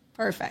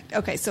 Perfect.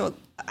 Okay, so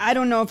I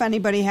don't know if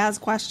anybody has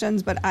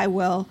questions, but I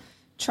will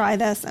try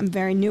this. I'm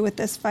very new at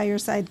this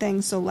fireside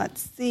thing, so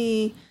let's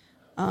see.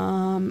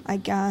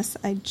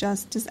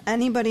 Does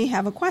anybody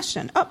have a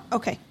question? Oh,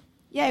 okay.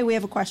 Yay, we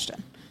have a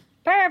question.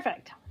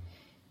 Perfect.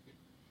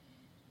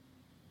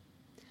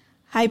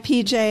 Hi,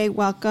 PJ.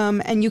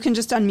 Welcome. And you can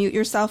just unmute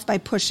yourself by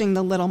pushing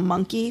the little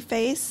monkey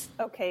face.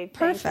 Okay,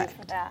 perfect. Thank you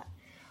for that.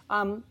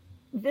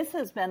 This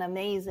has been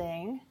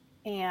amazing,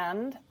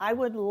 and I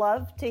would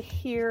love to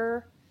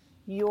hear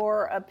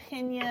your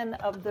opinion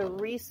of the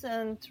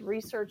recent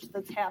research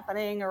that's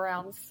happening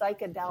around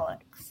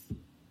psychedelics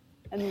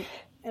and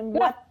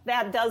what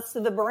that does to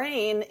the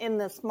brain in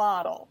this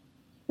model.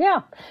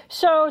 Yeah.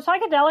 So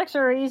psychedelics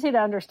are easy to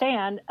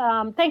understand.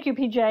 Thank you,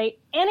 PJ.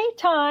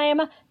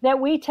 Anytime that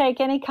we take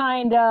any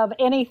kind of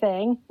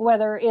anything,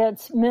 whether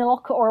it's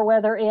milk or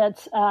whether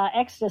it's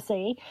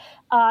ecstasy,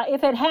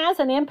 if it has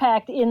an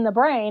impact in the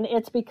brain,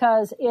 it's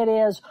because it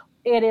is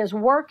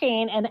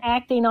working and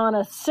acting on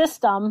a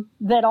system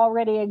that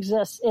already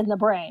exists in the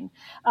brain.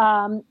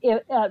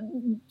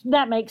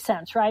 That makes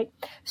sense, right?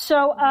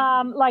 So,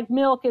 like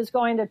milk is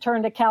going to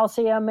turn to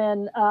calcium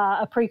and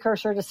a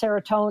precursor to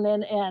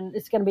serotonin, and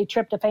it's going to be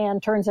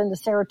tryptophan turns into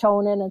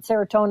serotonin, and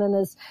serotonin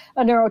is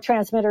a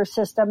neurotransmitter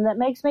system that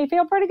makes me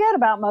feel pretty good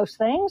about most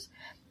things.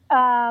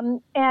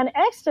 And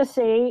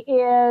ecstasy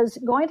is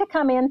going to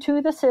come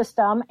into the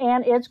system,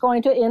 and it's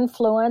going to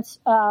influence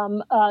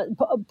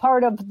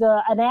part of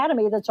the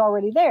anatomy that's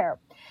already there.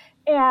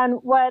 And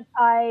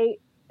I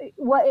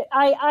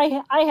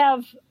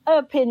have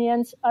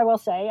opinions. I will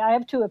say I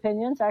have two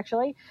opinions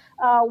actually.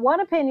 One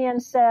opinion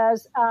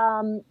says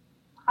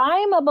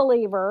I'm a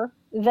believer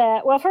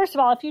that, well, first of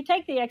all, if you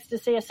take the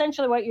ecstasy,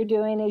 essentially what you're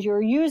doing is you're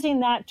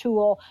using that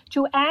tool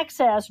to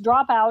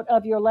drop out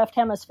of your left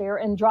hemisphere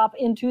and drop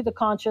into the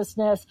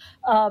consciousness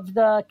of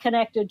the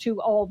connected to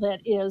all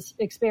that is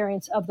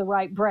experience of the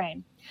right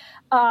brain.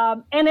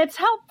 And it's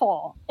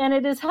helpful. And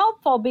it is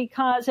helpful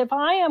because if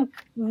I am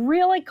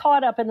really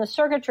caught up in the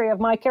circuitry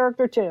of my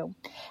character 2,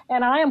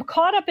 and I am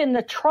caught up in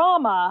the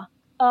trauma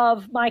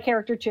of my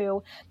character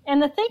 2. And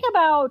the thing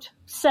about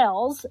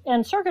cells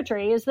and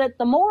circuitry is that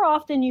the more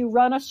often you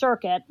run a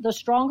circuit, the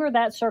stronger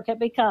that circuit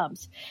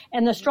becomes.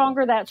 And the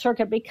stronger that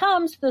circuit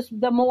becomes,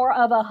 the more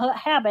of a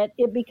habit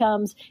it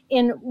becomes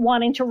in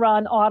wanting to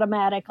run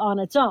automatic on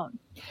its own.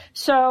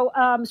 So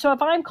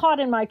if I'm caught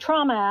in my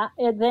trauma,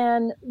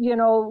 then,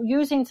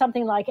 using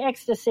something like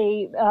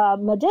ecstasy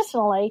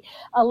medicinally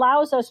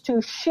allows us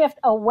to shift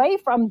away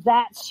from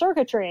that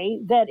circuitry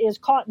that is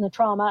caught in the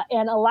trauma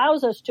and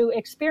allows us to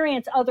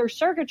experience other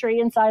circuitry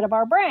inside of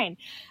our brain.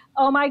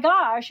 Oh my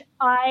gosh,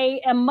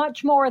 I am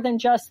much more than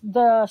just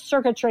the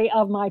circuitry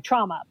of my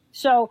trauma.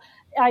 So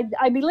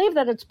I believe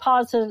that it's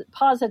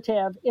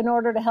positive in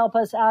order to help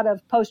us out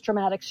of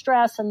post-traumatic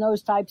stress and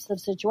those types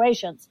of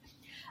situations.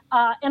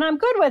 And I'm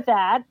good with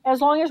that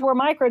as long as we're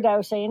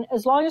microdosing,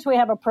 as long as we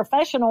have a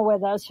professional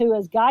with us who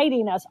is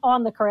guiding us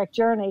on the correct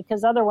journey,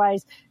 because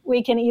otherwise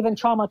we can even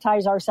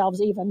traumatize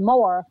ourselves even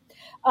more.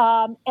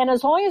 And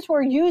as long as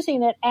we're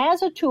using it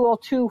as a tool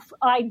to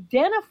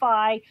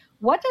identify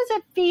what does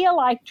it feel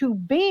like to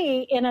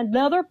be in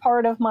another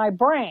part of my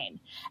brain.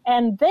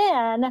 And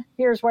then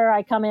here's where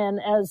I come in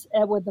as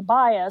with the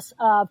bias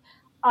of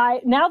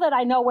now that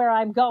I know where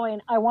I'm going,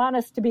 I want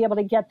us to be able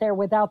to get there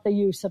without the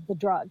use of the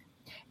drug.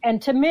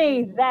 And to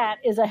me, that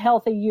is a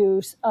healthy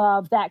use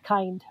of that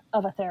kind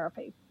of a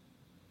therapy.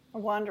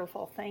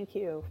 Wonderful. Thank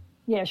you.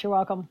 Yes, you're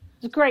welcome.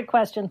 It's a great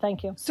question.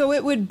 Thank you. So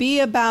it would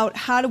be about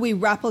how do we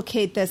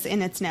replicate this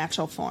in its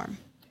natural form?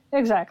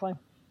 Exactly.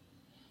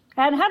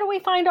 And how do we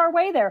find our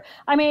way there?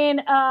 I mean,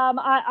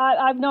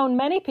 I've known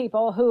many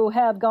people who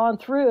have gone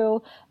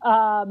through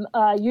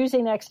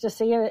using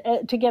ecstasy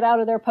to get out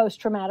of their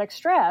post-traumatic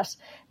stress.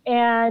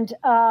 And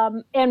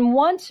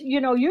once,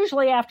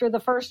 usually after the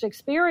first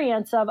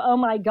experience of, oh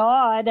my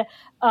God,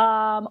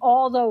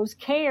 all those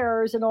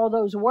cares and all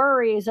those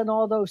worries and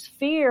all those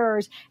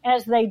fears,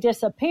 as they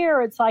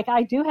disappear, it's like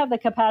I do have the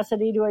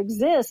capacity to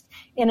exist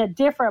in a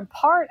different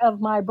part of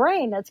my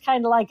brain. It's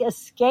kind of like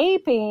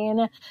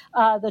escaping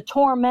the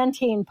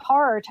tormenting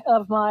part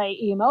of my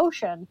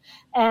emotion.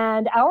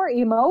 And our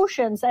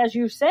emotions, as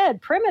you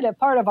said, primitive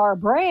part of our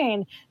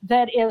brain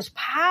that is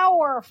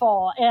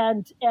powerful.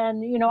 And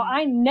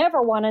I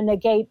never want to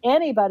negate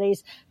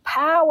anybody's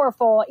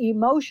powerful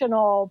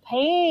emotional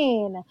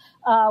pain.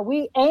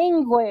 We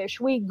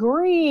anguish, we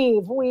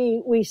grieve,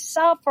 we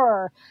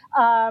suffer.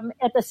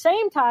 At the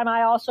same time,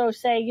 I also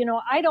say,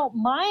 I don't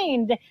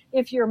mind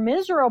if you're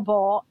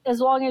miserable as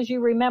long as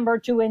you remember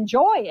to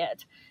enjoy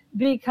it,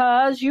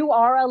 because you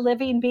are a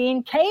living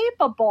being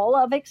capable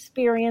of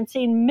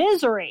experiencing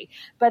misery.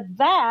 But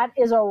that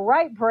is a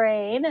right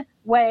brain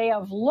way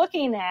of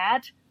looking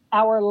at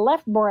our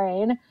left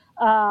brain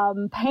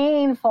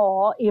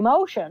painful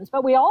emotions,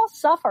 but we all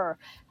suffer.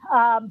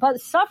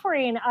 But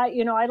suffering,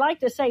 I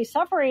like to say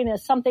suffering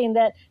is something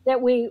that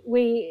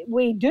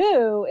we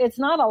do. It's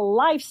not a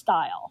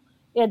lifestyle.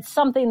 It's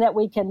something that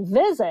we can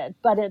visit,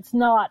 but it's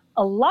not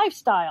a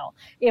lifestyle.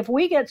 If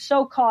we get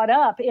so caught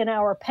up in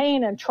our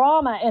pain and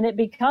trauma and it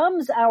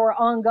becomes our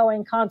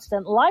ongoing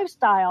constant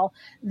lifestyle,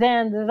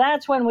 then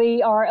that's when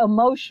we are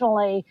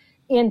emotionally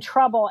in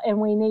trouble and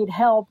we need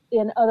help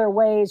in other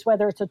ways,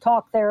 whether it's a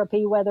talk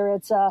therapy, whether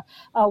it's a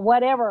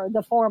whatever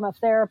the form of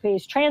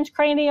therapies.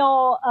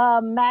 Transcranial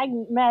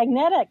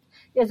magnetic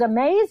is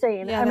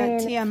amazing. Yeah,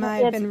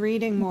 TMI, I've been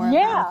reading more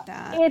about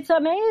that. It's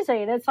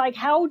amazing. It's like,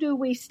 how do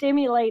we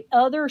stimulate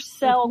other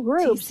cell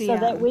groups so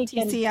that we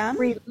can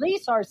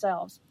release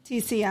ourselves?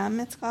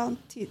 TCM, it's called?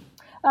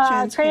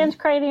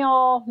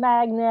 Transcranial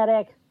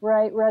magnetic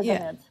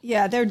resonance.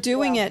 Yeah, they're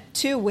doing it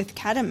too with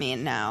ketamine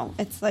now.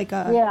 It's like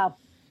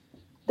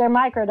they're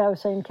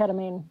microdosing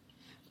ketamine.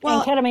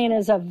 And ketamine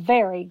is a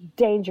very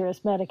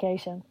dangerous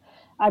medication.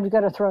 I'm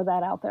going to throw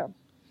that out there.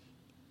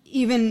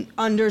 Even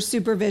under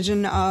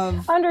supervision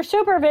of? Under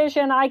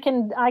supervision, I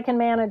can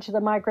manage the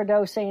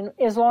microdosing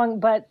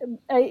but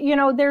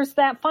there's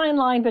that fine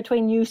line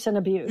between use and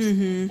abuse.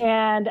 Mm-hmm.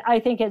 And I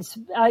think it's,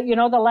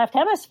 the left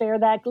hemisphere,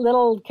 that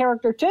little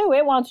character too,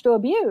 it wants to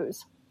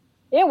abuse.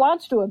 It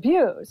wants to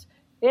abuse.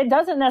 It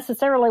doesn't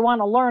necessarily want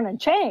to learn and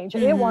change.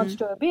 Mm-hmm. It wants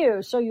to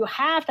abuse. So you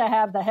have to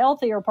have the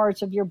healthier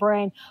parts of your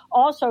brain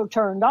also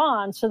turned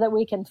on so that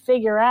we can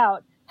figure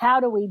out how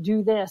do we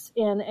do this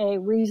in a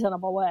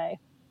reasonable way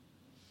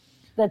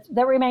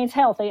that remains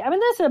healthy. I mean,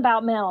 this is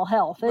about mental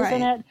health,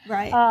 isn't it?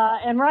 Right.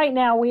 And right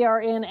now we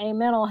are in a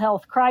mental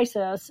health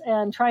crisis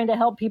and trying to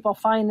help people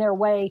find their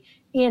way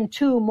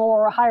into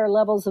more higher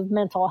levels of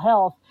mental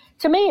health.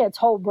 To me, it's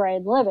whole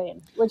brain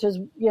living, which is,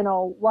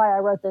 why I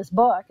wrote this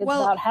book. It's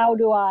about how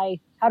do I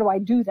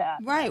do that?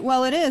 Right.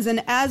 Well, it is.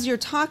 And as you're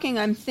talking,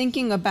 I'm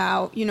thinking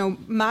about,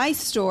 my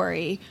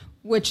story,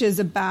 which is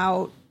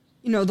about,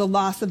 the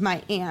loss of my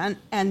aunt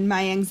and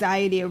my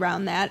anxiety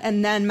around that.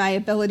 And then my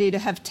ability to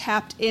have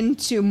tapped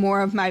into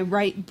more of my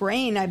right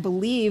brain, I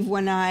believe,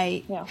 when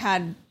I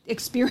had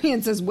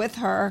experiences with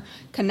her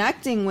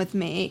connecting with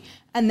me.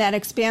 And that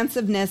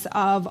expansiveness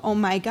of, oh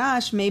my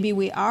gosh, maybe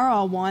we are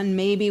all one.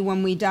 Maybe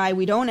when we die,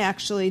 we don't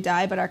actually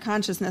die, but our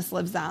consciousness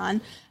lives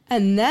on.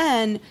 And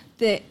then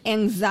the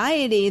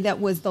anxiety that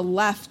was the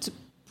left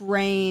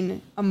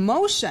brain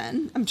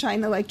emotion, I'm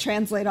trying to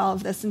translate all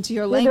of this into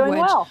your language, doing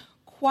well.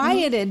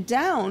 Quieted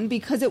down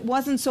because it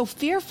wasn't so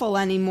fearful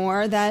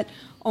anymore that,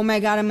 oh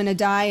my God, I'm going to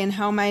die and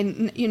how am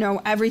I,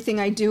 everything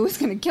I do is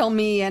going to kill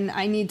me and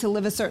I need to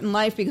live a certain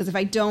life because if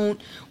I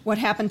don't, what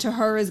happened to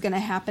her is going to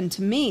happen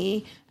to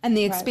me. And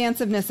the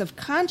expansiveness of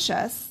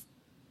conscious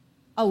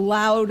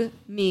allowed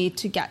me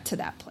to get to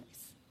that place.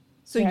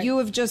 So you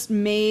have just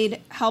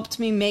helped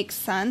me make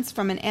sense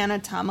from an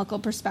anatomical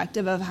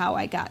perspective of how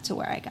I got to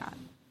where I got.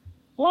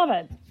 Love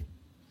it.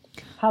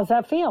 How's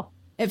that feel?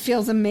 It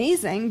feels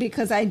amazing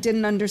because I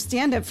didn't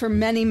understand it for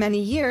many, many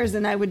years,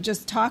 and I would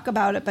just talk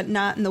about it, but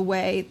not in the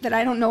way that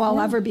I don't know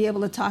I'll ever be able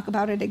to talk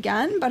about it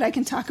again, but I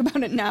can talk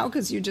about it now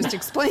because you just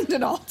explained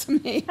it all to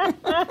me.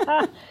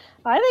 I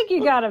think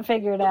you got it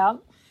figured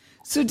out.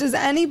 So does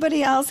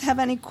anybody else have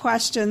any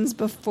questions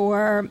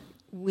before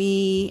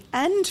we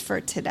end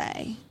for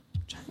today?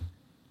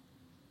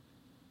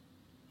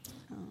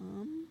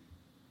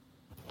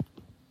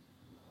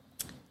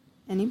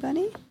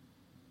 Anybody?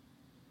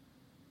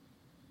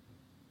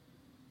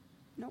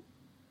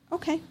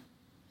 Okay.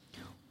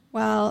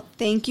 Well,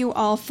 thank you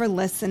all for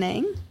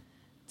listening.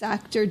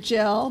 Dr.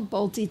 Jill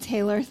Bolte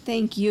Taylor,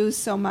 thank you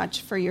so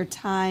much for your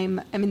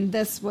time. I mean,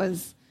 this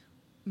was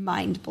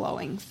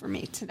mind-blowing for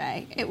me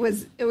today. It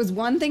was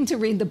one thing to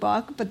read the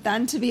book, but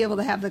then to be able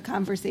to have the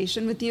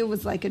conversation with you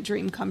was like a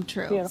dream come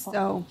true. Beautiful.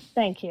 So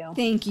thank you.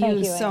 Thank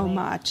you so Amy.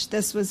 much.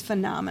 This was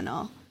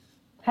phenomenal.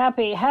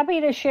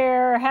 Happy to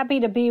share,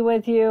 happy to be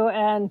with you.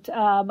 And,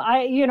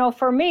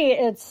 for me,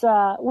 it's,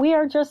 we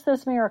are just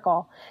this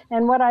miracle.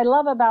 And what I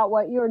love about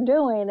what you're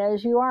doing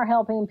is you are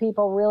helping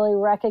people really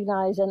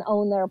recognize and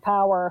own their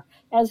power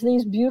as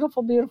these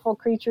beautiful, beautiful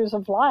creatures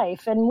of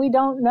life. And we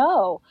don't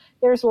know.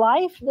 There's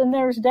life and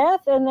there's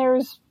death and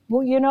there's,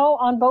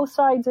 on both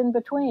sides in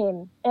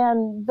between.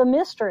 And the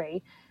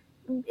mystery.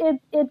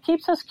 It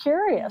keeps us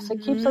curious. Mm-hmm.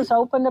 It keeps us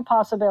open to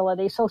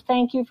possibility. So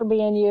thank you for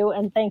being you,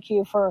 and thank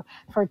you for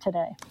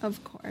today.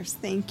 Of course.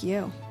 Thank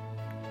you.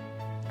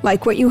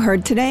 Like what you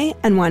heard today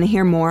and want to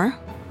hear more?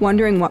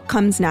 Wondering what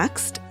comes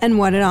next and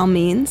what it all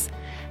means?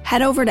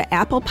 Head over to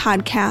Apple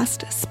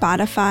Podcast,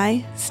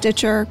 Spotify,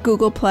 Stitcher,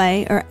 Google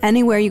Play, or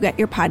anywhere you get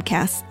your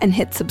podcasts and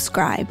hit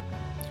subscribe.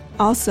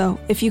 Also,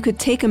 if you could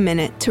take a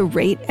minute to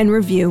rate and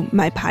review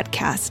my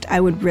podcast, I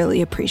would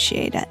really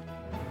appreciate it.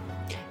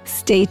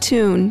 Stay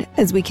tuned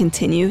as we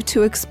continue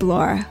to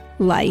explore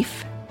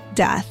life,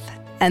 death,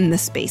 and the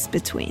space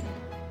between.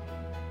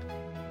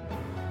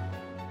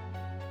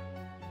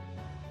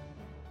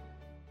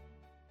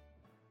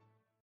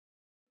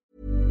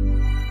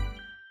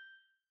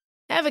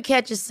 Ever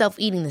catch yourself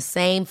eating the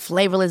same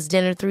flavorless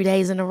dinner 3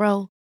 days in a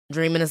row?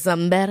 Dreaming of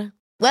something better?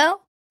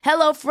 Well,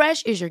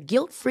 HelloFresh is your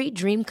guilt-free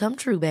dream come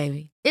true,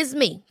 baby. It's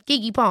me,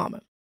 Keke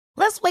Palmer.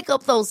 Let's wake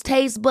up those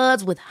taste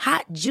buds with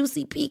hot,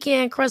 juicy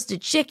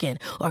pecan-crusted chicken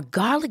or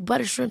garlic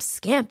butter shrimp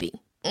scampi.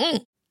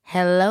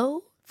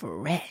 Hello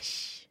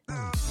Fresh.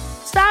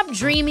 Stop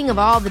dreaming of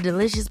all the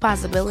delicious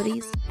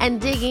possibilities and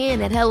dig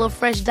in at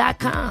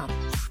HelloFresh.com.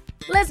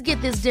 Let's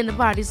get this dinner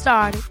party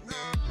started.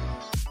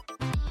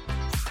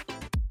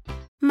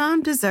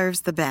 Mom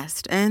deserves the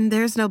best, and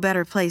there's no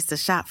better place to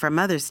shop for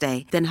Mother's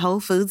Day than Whole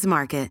Foods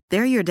Market.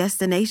 They're your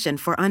destination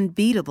for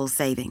unbeatable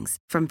savings,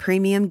 from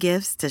premium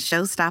gifts to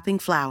show-stopping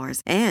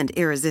flowers and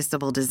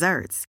irresistible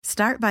desserts.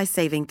 Start by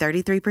saving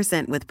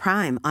 33% with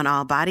Prime on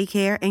all body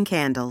care and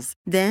candles.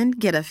 Then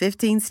get a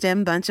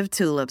 15-stem bunch of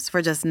tulips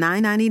for just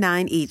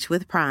 $9.99 each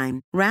with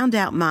Prime. Round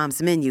out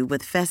Mom's menu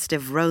with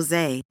festive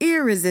rosé,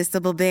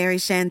 irresistible berry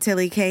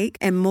chantilly cake,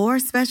 and more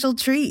special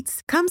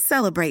treats. Come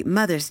celebrate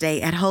Mother's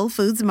Day at Whole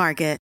Foods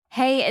Market.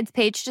 Hey, it's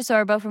Paige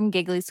DeSorbo from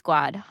Giggly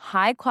Squad.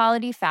 High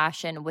quality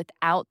fashion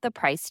without the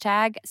price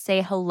tag.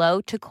 Say hello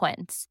to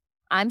Quince.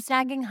 I'm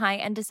snagging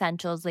high-end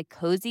essentials like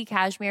cozy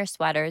cashmere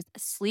sweaters,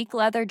 sleek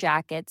leather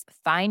jackets,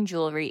 fine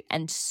jewelry,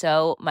 and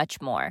so much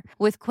more.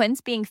 With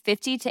Quince being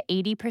 50 to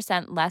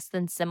 80% less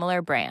than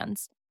similar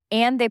brands.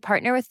 And they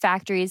partner with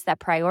factories that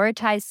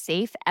prioritize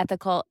safe,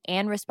 ethical,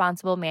 and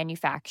responsible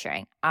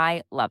manufacturing.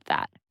 I love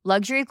that.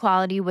 Luxury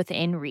quality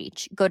within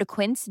reach. Go to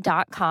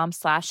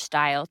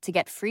quince.com/style to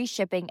get free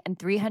shipping and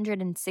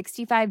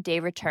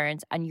 365-day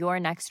returns on your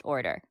next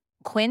order.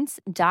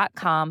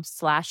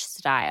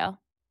 Quince.com/style.